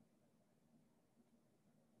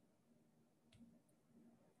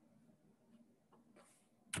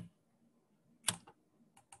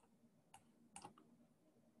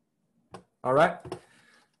 All right.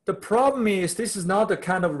 The problem is this is not the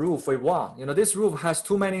kind of roof we want. You know, this roof has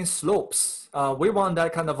too many slopes. We want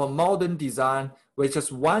that kind of a modern design with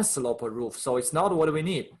just one slope roof. So it's not what we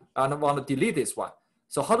need. I want to delete this one.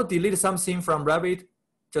 So how to delete something from Revit?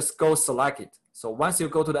 Just go select it. So once you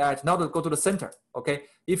go to the edge, now to go to the center, okay?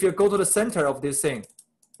 If you go to the center of this thing,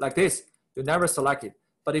 like this, you never select it.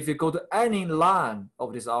 But if you go to any line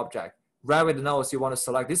of this object, Revit knows you want to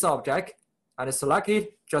select this object and select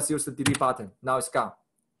it, just use the delete button. Now it's gone.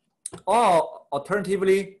 Or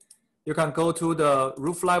alternatively, you can go to the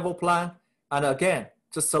roof level plan and again,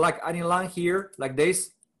 just select any line here like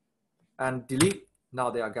this and delete. Now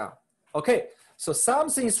they are gone. Okay, so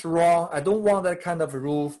something is wrong. I don't want that kind of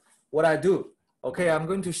roof. What I do? Okay, I'm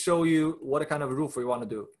going to show you what kind of roof we want to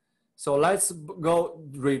do. So let's go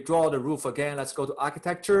redraw the roof again. Let's go to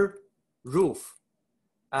architecture, roof.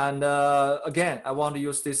 And again, I want to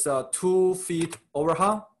use this 2 feet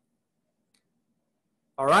overhang.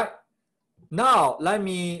 All right. Now let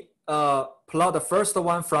me plot the first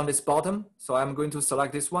one from this bottom. So I'm going to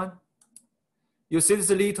select this one. You see this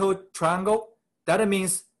little triangle? That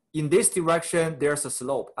means in this direction, there's a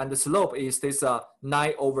slope. And the slope is this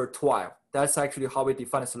 9/12. That's actually how we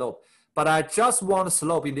define a slope. But I just want a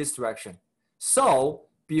slope in this direction. So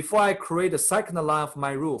before I create the second line of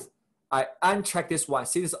my roof, I uncheck this one.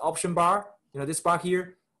 See this option bar? You know, this bar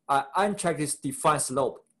here? I uncheck this define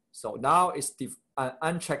slope. So now it's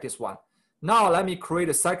uncheck this one. Now let me create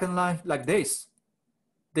a second line like this.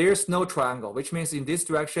 There's no triangle, which means in this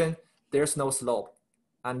direction, there's no slope.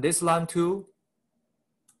 And this line too,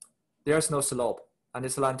 there's no slope. And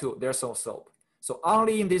this line too, there's no slope. So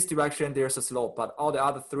only in this direction, there's a slope, but all the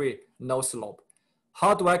other three, no slope.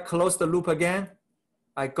 How do I close the loop again?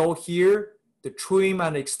 I go here, the trim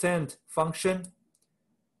and extend function.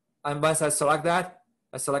 And once I select that,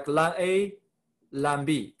 I select line A, line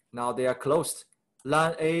B. Now they are closed.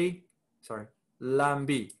 Line A, sorry, line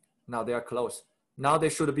B. Now they are closed. Now they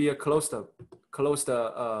should be a closed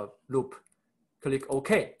loop. Click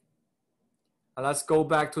OK. And let's go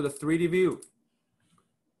back to the 3D view.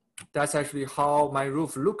 That's actually how my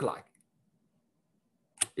roof look like.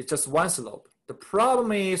 It's just one slope. The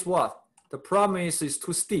problem is what? The problem is it's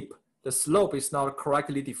too steep. The slope is not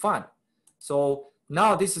correctly defined. So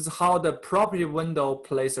now this is how the property window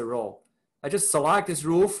plays a role. I just select this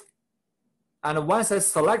roof. And once I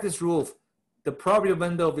select this roof, the property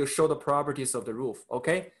window will show the properties of the roof,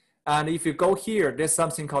 okay? And if you go here, there's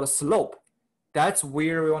something called a slope. That's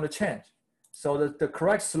where we want to change. So the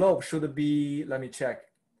correct slope should be, let me check,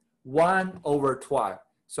 1/12.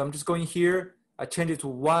 So I'm just going here, I change it to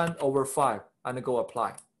 1/5 and go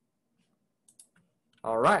apply.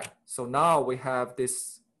 All right, so now we have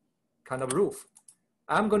this kind of roof.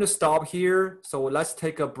 I'm going to stop here. So let's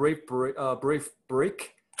take a brief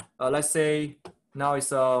break. Let's say now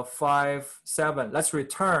it's 5:07. Let's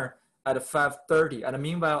return at 5:30. And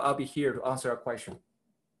meanwhile, I'll be here to answer your question.